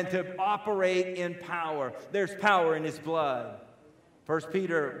 and to operate in power. There's power in His blood. 1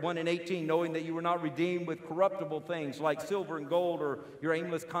 Peter 1:18, knowing that you were not redeemed with corruptible things like silver and gold or your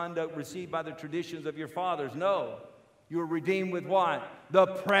aimless conduct received by the traditions of your fathers. No, you were redeemed with what? The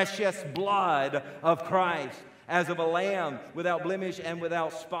precious blood of Christ, as of a lamb without blemish and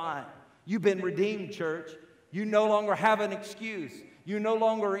without spot. You've been redeemed, church. You no longer have an excuse. You no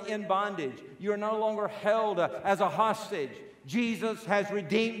longer are in bondage. You are no longer held as a hostage. Jesus has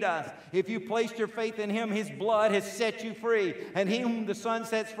redeemed us. If you placed your faith in Him, His blood has set you free. And He whom the Son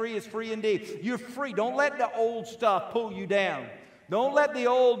sets free is free indeed. You're free. Don't let the old stuff pull you down. Don't let the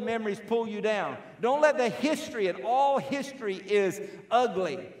old memories pull you down. Don't let the history, and all history is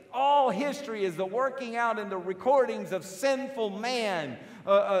ugly. All history is the working out and the recordings of sinful man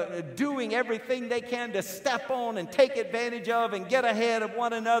doing everything they can to step on and take advantage of and get ahead of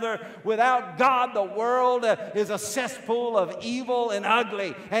one another. Without God, the world is a cesspool of evil and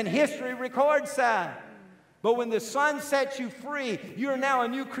ugly, and history records that. But when the Son sets you free, you're now a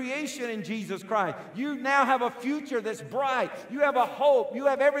new creation in Jesus Christ. You now have a future that's bright. You have a hope. You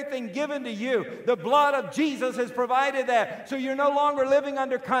have everything given to you. The blood of Jesus has provided that. So you're no longer living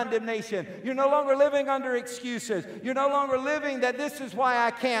under condemnation. You're no longer living under excuses. You're no longer living that this is why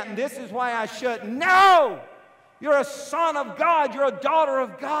I can't and this is why I shouldn't. No! You're a son of God. You're a daughter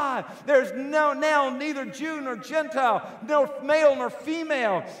of God. There's now neither Jew nor Gentile, nor male nor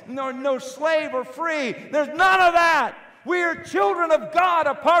female, no slave or free. There's none of that. We are children of God,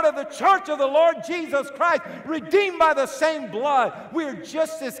 a part of the church of the Lord Jesus Christ, redeemed by the same blood. We are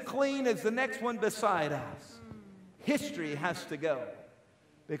just as clean as the next one beside us. History has to go,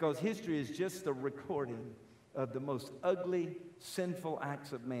 because history is just a recording of the most ugly, sinful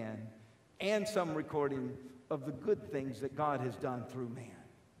acts of man, and some recording of the good things that God has done through man.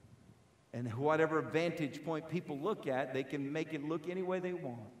 And whatever vantage point people look at, they can make it look any way they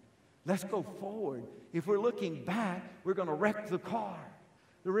want. Let's go forward. If we're looking back, we're going to wreck the car.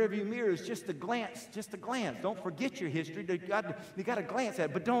 The rearview mirror is just a glance, just a glance. Don't forget your history. You got to glance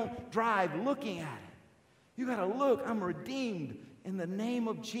at it, but don't drive looking at it. You got to look. I'm redeemed in the name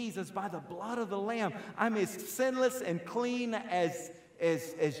of Jesus by the blood of the Lamb. I'm as sinless and clean as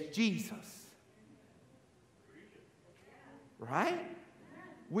Jesus. Right?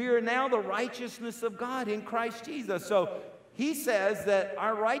 We are now the righteousness of God in Christ Jesus. So He says that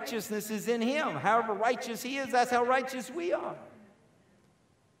our righteousness is in Him. However righteous He is, that's how righteous we are.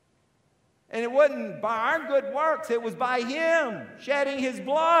 And it wasn't by our good works. It was by Him shedding His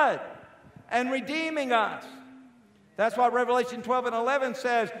blood and redeeming us. That's why Revelation 12:11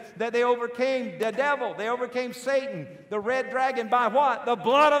 says that they overcame the devil. They overcame Satan, the red dragon, by what? The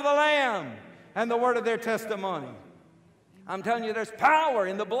blood of the Lamb and the word of their testimony. I'm telling you, there's power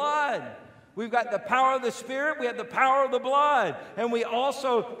in the blood. We've got the power of the Spirit. We have the power of the blood. And we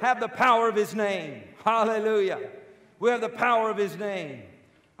also have the power of His name. Hallelujah. We have the power of His name.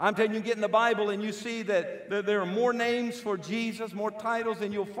 I'm telling you, you get in the Bible and you see that there are more names for Jesus, more titles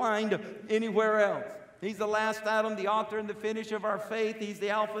than you'll find anywhere else. He's the last Adam, the author and the finisher of our faith. He's the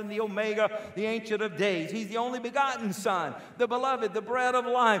Alpha and the Omega, the Ancient of Days. He's the only begotten Son, the beloved, the bread of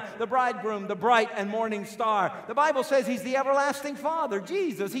life, the bridegroom, the bright and morning star. The Bible says He's the everlasting Father,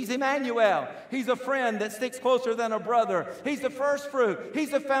 Jesus. He's Emmanuel. He's a friend that sticks closer than a brother. He's the first fruit.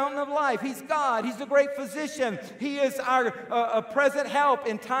 He's the fountain of life. He's God. He's the great physician. He is our present help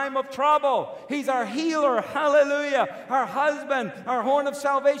in time of trouble. He's our healer. Hallelujah. Our husband, our horn of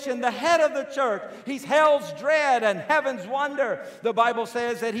salvation, the head of the church. He's hell's dread and heaven's wonder. The Bible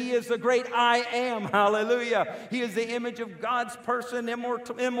says that He is the great I am. Hallelujah. He is the image of God's person,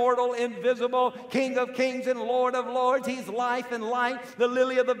 immortal, invisible, King of kings and Lord of lords. He's life and light, the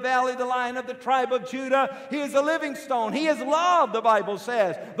lily of the valley, the Lion of the tribe of Judah. He is a living stone. He is love, the Bible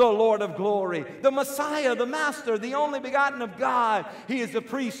says, the Lord of glory, the Messiah, the Master, the only begotten of God. He is the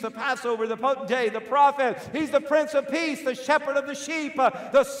priest, the Passover, the potentate, the prophet. He's the Prince of Peace, the shepherd of the sheep,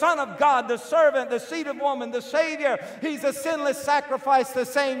 the Son of God, the servant, the seed seed of woman, the Savior. He's a sinless sacrifice, the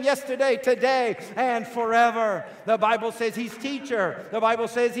same yesterday, today, and forever. The Bible says He's teacher. The Bible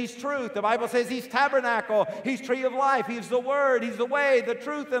says He's truth. The Bible says He's tabernacle. He's tree of life. He's the Word. He's the way, the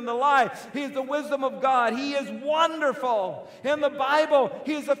truth, and the life. He is the wisdom of God. He is wonderful. In the Bible,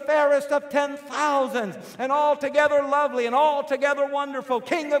 He is the fairest of 10,000s, and altogether lovely and altogether wonderful,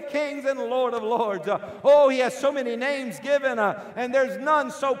 King of kings and Lord of lords. Oh, He has so many names given, and there's none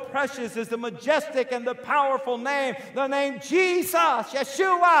so precious as the majestic and the powerful name, the name Jesus,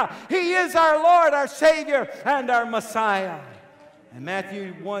 Yeshua. He is our Lord, our Savior, and our Messiah. And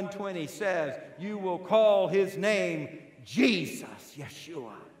Matthew 1:20 says, you will call His name Jesus,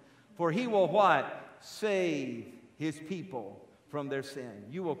 Yeshua, for He will what? Save His people from their sin.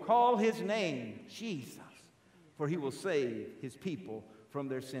 You will call His name Jesus, for He will save His people from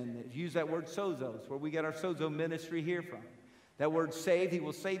their sin. Use that word sozo, where we get our sozo ministry here from. That word saved, He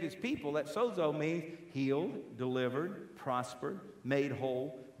will save His people. That sozo means healed, delivered, prospered, made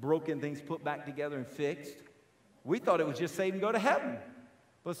whole, broken things put back together and fixed. We thought it was just saved and go to heaven.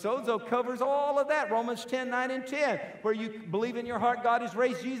 But sozo covers all of that. Romans 10:9 and 10, where you believe in your heart God has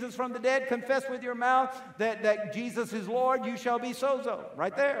raised Jesus from the dead, confess with your mouth that Jesus is Lord, you shall be sozo.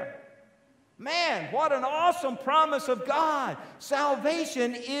 Right there. Man, what an awesome promise of God.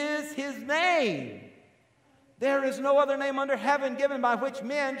 Salvation is His name. There is no other name under heaven given by which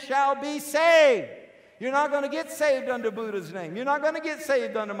men shall be saved. You're not going to get saved under Buddha's name. You're not going to get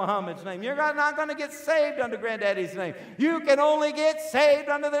saved under Muhammad's name. You're not going to get saved under Granddaddy's name. You can only get saved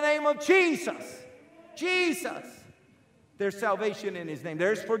under the name of Jesus. Jesus. There's salvation in His name.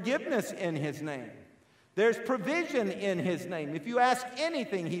 There's forgiveness in His name. There's provision in His name. If you ask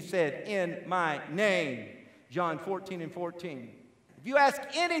anything, He said, in my name. John 14 and 14. If you ask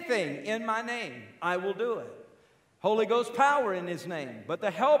anything in my name, I will do it. Holy Ghost power in His name. But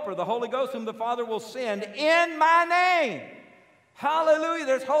the Helper, the Holy Ghost, whom the Father will send in my name. Hallelujah.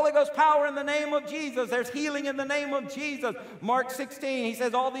 There's Holy Ghost power in the name of Jesus. There's healing in the name of Jesus. Mark 16, He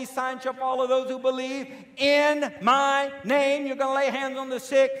says, all these signs shall follow those who believe in my name. You're going to lay hands on the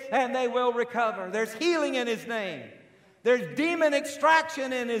sick and they will recover. There's healing in His name. There's demon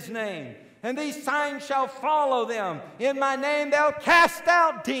extraction in His name. And these signs shall follow them. In my name they'll cast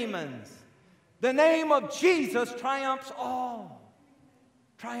out demons. The name of Jesus triumphs all.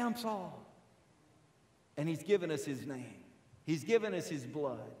 Triumphs all. And He's given us His name. He's given us His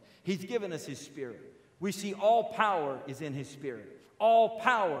blood. He's given us His Spirit. We see all power is in His Spirit. All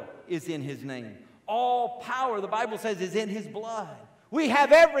power is in His name. All power, the Bible says, is in His blood. We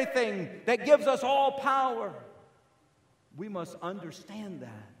have everything that gives us all power. We must understand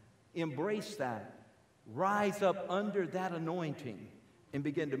that, embrace that, rise up under that anointing, and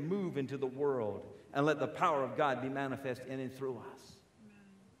begin to move into the world and let the power of God be manifest in and through us.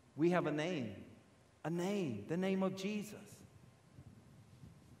 We have a name, the name of Jesus.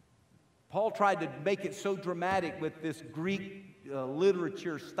 Paul tried to make it so dramatic with this Greek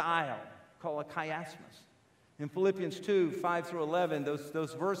literature style called a chiasmus. In Philippians 2, 5 through 11,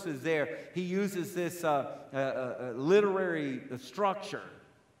 those verses there, he uses this literary structure.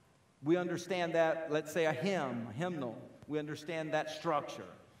 We understand that, let's say a hymnal. We understand that structure.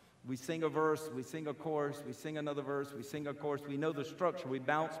 We sing a verse, we sing a chorus, we sing another verse, we sing a chorus. We know the structure. We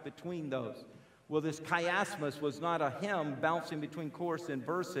bounce between those. Well, this chiasmus was not a hymn bouncing between chorus and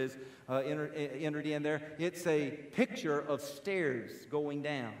verses entered in there. It's a picture of stairs going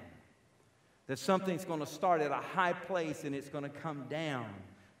down. That something's going to start at a high place and it's going to come down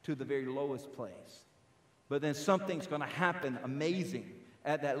to the very lowest place. But then something's going to happen amazing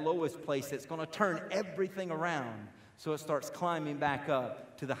at that lowest place that's going to turn everything around. So it starts climbing back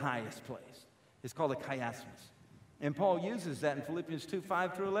up to the highest place. It's called a chiasmus. And Paul uses that in Philippians 2,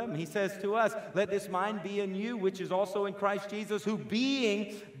 5 through 11. He says to us, let this mind be in you, which is also in Christ Jesus, who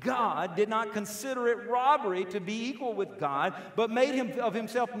being God did not consider it robbery to be equal with God, but made him of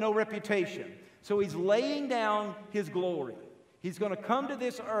himself no reputation. So he's laying down his glory. He's going to come to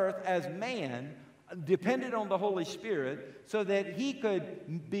this earth as man, dependent on the Holy Spirit, so that he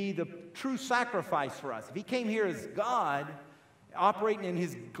could be the true sacrifice for us. If he came here as God, operating in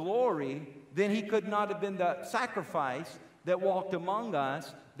his glory, then he could not have been the sacrifice that walked among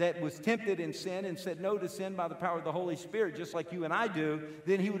us, that was tempted in sin and said no to sin by the power of the Holy Spirit, just like you and I do.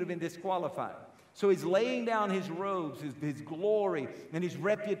 Then he would have been disqualified. So he's laying down his robes, his glory, and his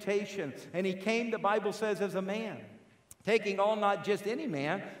reputation. And he came, the Bible says, as a man, taking on not just any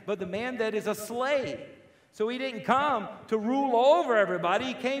man, but the man that is a slave. So he didn't come to rule over everybody.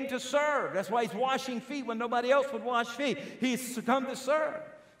 He came to serve. That's why he's washing feet when nobody else would wash feet. He's come to serve.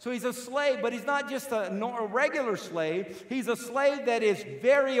 So he's a slave, but he's not just a regular slave. He's a slave that is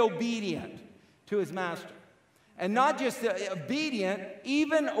very obedient to his master. And not just obedient,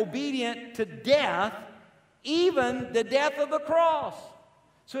 even obedient to death, even the death of the cross.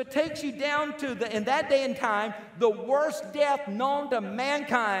 So it takes you down to, in that day and time, the worst death known to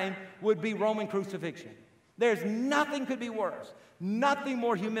mankind would be Roman crucifixion. There's nothing could be worse. Nothing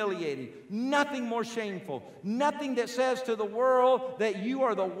more humiliating, nothing more shameful, nothing that says to the world that you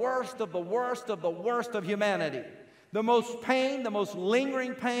are the worst of the worst of the worst of humanity. The most pain, the most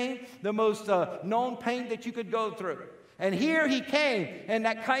lingering pain, the most known pain that you could go through. And here he came, and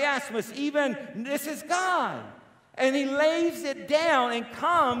that chiasmus, even this is God. And he lays it down and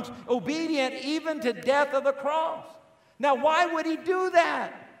comes obedient even to death of the cross. Now, why would he do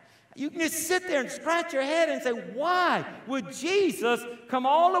that? You can just sit there and scratch your head and say, why would Jesus come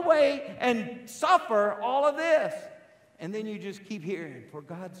all the way and suffer all of this? And then you just keep hearing, for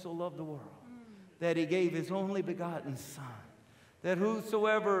God so loved the world that he gave his only begotten Son, that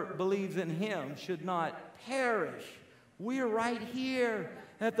whosoever believes in him should not perish. We're right here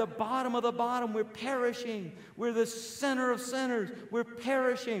at the bottom of the bottom. We're perishing. We're the center of sinners. We're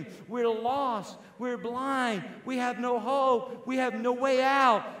perishing. We're lost. We're blind. We have no hope. We have no way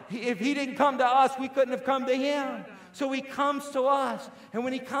out. If he didn't come to us, we couldn't have come to him. So he comes to us. And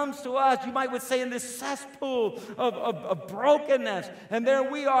when he comes to us, you might would say in this cesspool of brokenness. And there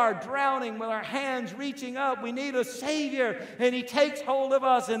we are drowning with our hands reaching up. We need a Savior. And he takes hold of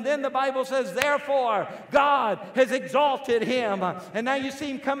us. And then the Bible says, therefore, God has exalted him. And now you see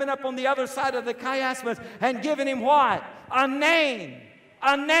him coming up on the other side of the chiasmus and giving him what? A name.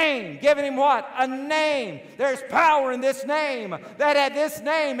 A name. Giving him what? A name. There's power in this name. That at this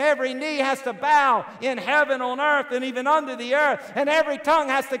name every knee has to bow in heaven, on earth, and even under the earth. And every tongue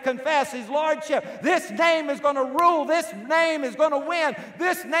has to confess his lordship. This name is going to rule. This name is going to win.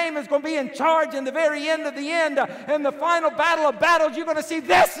 This name is going to be in charge in the very end of the end. In the final battle of battles, you're going to see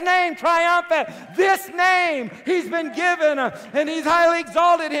this name triumphant. This name he's been given. And he's highly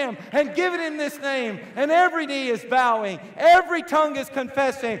exalted him and given him this name. And every knee is bowing. Every tongue is confessing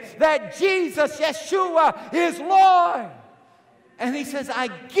that Jesus, Yeshua, is Lord. And he says, I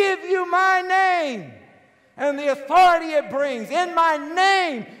give you my name and the authority it brings. In my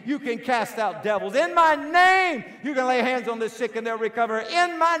name, you can cast out devils. In my name, you can lay hands on the sick and they'll recover.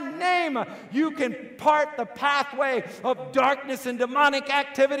 In my name, you can part the pathway of darkness and demonic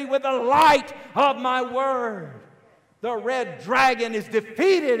activity with the light of my word. The red dragon is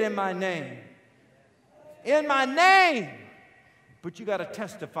defeated in my name. In my name. But you got to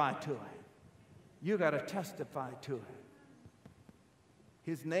testify to it. You got to testify to it.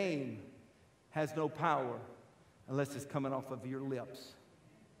 His name has no power unless it's coming off of your lips.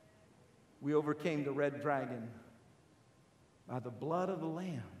 We overcame the red dragon by the blood of the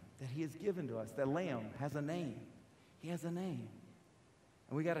Lamb that he has given to us. The Lamb has a name. He has a name.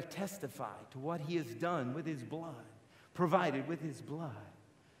 And we got to testify to what he has done with his blood, provided with his blood.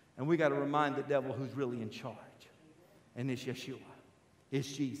 And we got to remind the devil who's really in charge. And it's Yeshua. It's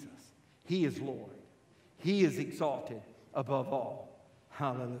Jesus. He is Lord. He is exalted above all.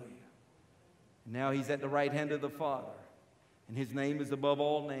 Hallelujah. Now he's at the right hand of the Father. And his name is above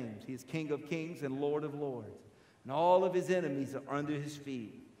all names. He is King of kings and Lord of lords. And all of his enemies are under his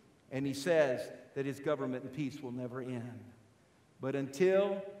feet. And he says that his government and peace will never end. But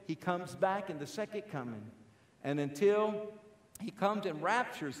until he comes back in the second coming, and until he comes and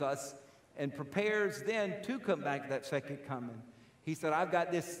raptures us and prepares then to come back that second coming, he said, I've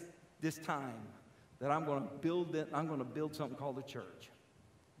got this time that I'm going to build something called the church.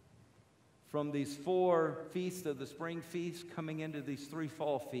 From these 4 feasts of the spring feast coming into these 3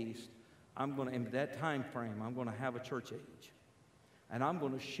 fall feasts, in that time frame, I'm going to have a church age. And I'm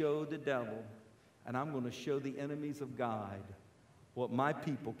going to show the devil and I'm going to show the enemies of God what my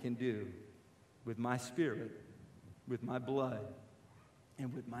people can do with my spirit, with my blood,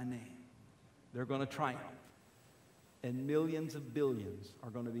 and with my name. They're going to triumph. And millions of billions are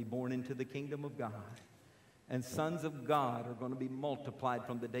going to be born into the kingdom of God. And sons of God are going to be multiplied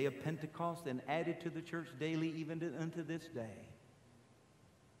from the day of Pentecost and added to the church daily even unto this day.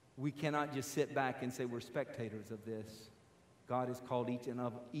 We cannot just sit back and say we're spectators of this. God has called each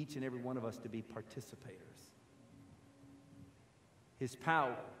and every one of us to be participators. His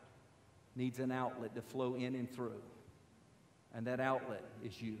power needs an outlet to flow in and through. And that outlet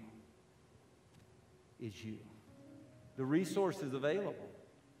is you. Is you. The resource is available.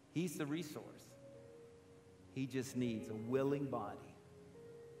 He's the resource. He just needs a willing body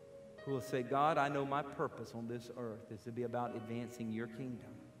who will say, God, I know my purpose on this earth is to be about advancing your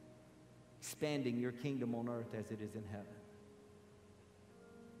kingdom, expanding your kingdom on earth as it is in heaven.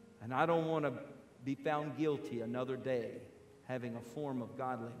 And I don't want to be found guilty another day having a form of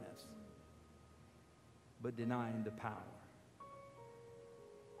godliness. but denying the power.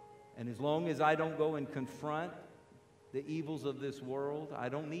 And as long as I don't go and confront the evils of this world, I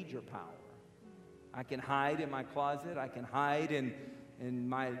don't need your power. I can hide in my closet. I can hide in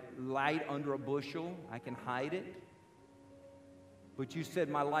my light under a bushel. I can hide it. But you said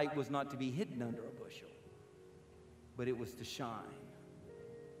my light was not to be hidden under a bushel, but it was to shine.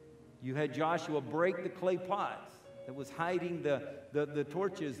 You had Joshua break the clay pots that was hiding the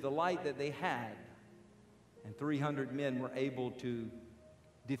torches, the light that they had. And 300 men were able to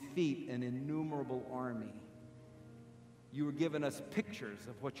defeat an innumerable army. You were giving us pictures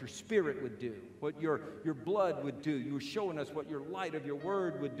of what your Spirit would do, what your blood would do. You were showing us what your light of your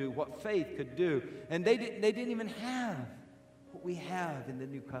word would do, what faith could do. And they didn't even have what we have in the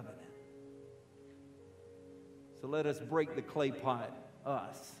new covenant. So let us break the clay pot,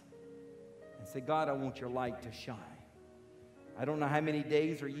 us, and say, God, I want your light to shine. I don't know how many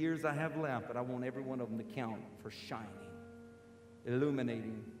days or years I have left, but I want every one of them to count for shining,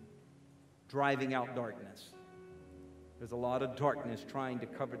 illuminating, driving out darkness. There's a lot of darkness trying to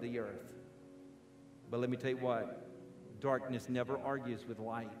cover the earth. But let me tell you what, darkness never argues with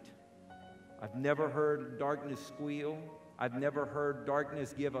light. I've never heard darkness squeal. I've never heard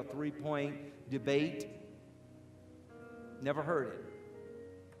darkness give a three-point debate. Never heard it.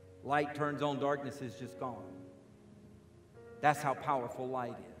 Light turns on, darkness is just gone. That's how powerful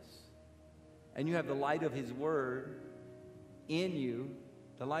light is. And you have the light of His Word in you,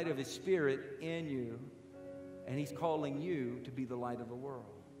 the light of His Spirit in you, and He's calling you to be the light of the world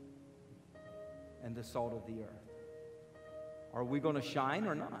and the salt of the earth. Are we going to shine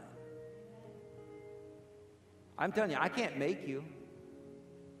or not? I'm telling you, I can't make you.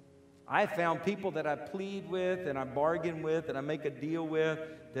 I found people that I plead with and I bargain with and I make a deal with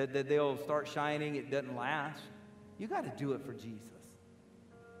that they'll start shining. It doesn't last. You got to do it for Jesus.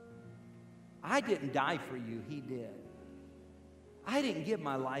 I didn't die for you. He did. I didn't give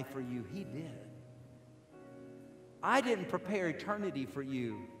my life for you. He did. I didn't prepare eternity for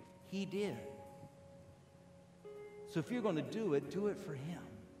you. He did. So if you're going to do it for Him.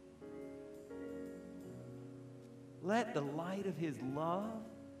 Let the light of His love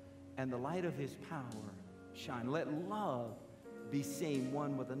and the light of His power shine. Let love be seen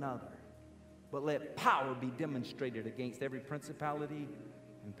one with another. But let power be demonstrated against every principality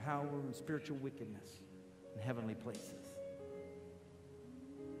and power and spiritual wickedness in heavenly places.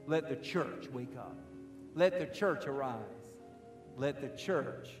 Let the church wake up. Let the church arise. Let the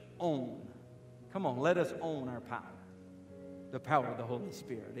church own. Come on, let us own our power. The power of the Holy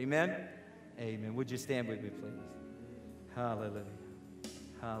Spirit. Amen? Amen. Would you stand with me, please? Hallelujah.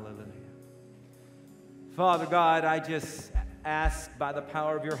 Hallelujah. Father God, I just ask by the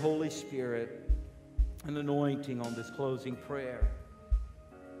power of your Holy Spirit an anointing on this closing prayer.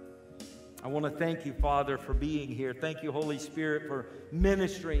 I want to thank you, Father, for being here. Thank you, Holy Spirit, for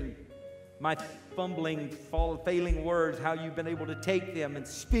ministering my fumbling, failing words, how you've been able to take them and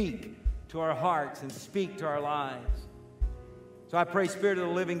speak to our hearts and speak to our lives. So I pray, Spirit of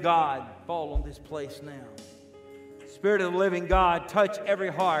the living God, fall on this place now. Spirit of the living God, touch every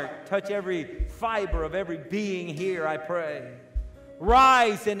heart, touch every fiber of every being here, I pray.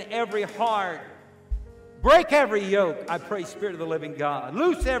 Rise in every heart. Break every yoke, I pray, Spirit of the living God.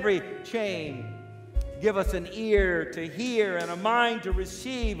 Loose every chain. Give us an ear to hear and a mind to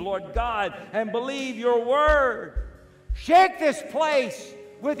receive, Lord God, and believe your word. Shake this place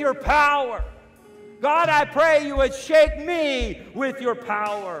with your power. God, I pray you would shake me with your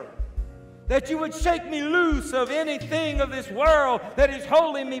power. That you would shake me loose of anything of this world that is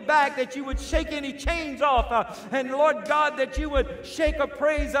holding me back. That you would shake any chains off. And Lord God, that you would shake a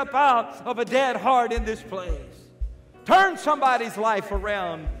praise up out of a dead heart in this place. Turn somebody's life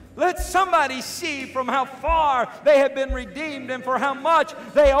around. Let somebody see from how far they have been redeemed and for how much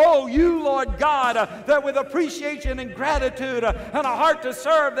they owe you, Lord God, that with appreciation and gratitude and a heart to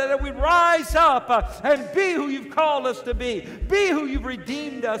serve, that we rise up and be who you've called us to be who you've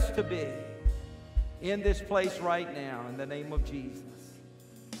redeemed us to be. In this place right now, in the name of Jesus,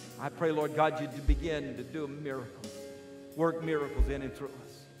 I pray, Lord God, you to begin to do miracles, work miracles in and through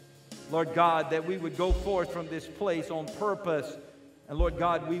us. Lord God, that we would go forth from this place on purpose. And Lord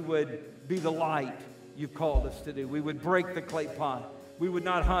God, we would be the light you've called us to do. We would break the clay pot. We would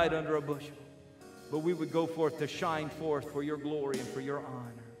not hide under a bushel, but we would go forth to shine forth for your glory and for your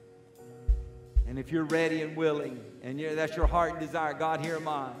honor. And if you're ready and willing, and that's your heart and desire, God, here am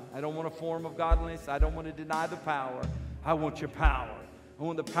I. I don't want a form of godliness. I don't want to deny the power. I want your power. I I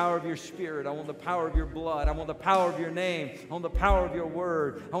want the power of your Spirit. I want the power of your blood. I want the power of your name. I want the power of your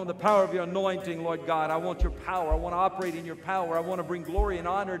word. I want the power of your anointing, Lord God. I want your power. I want to operate in your power. I want to bring glory and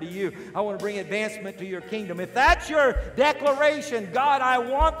honor to you. I want to bring advancement to your kingdom. If that's your declaration, God, I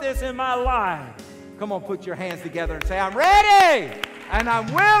want this in my life. Come on, put your hands together and say, I'm ready and I'm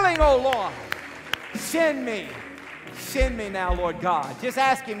willing, oh Lord. Send me. Send me now, Lord God. Just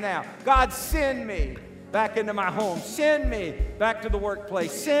ask him now. God, send me back into my home. Send me back to the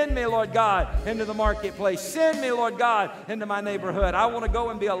workplace. Send me, Lord God, into the marketplace. Send me, Lord God, into my neighborhood. I want to go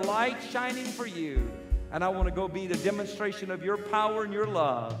and be a light shining for you. And I want to go be the demonstration of your power and your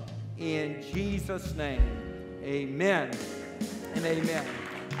love. In Jesus' name, amen and amen.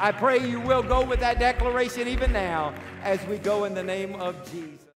 I pray you will go with that declaration even now as we go in the name of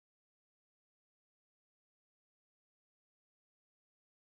Jesus.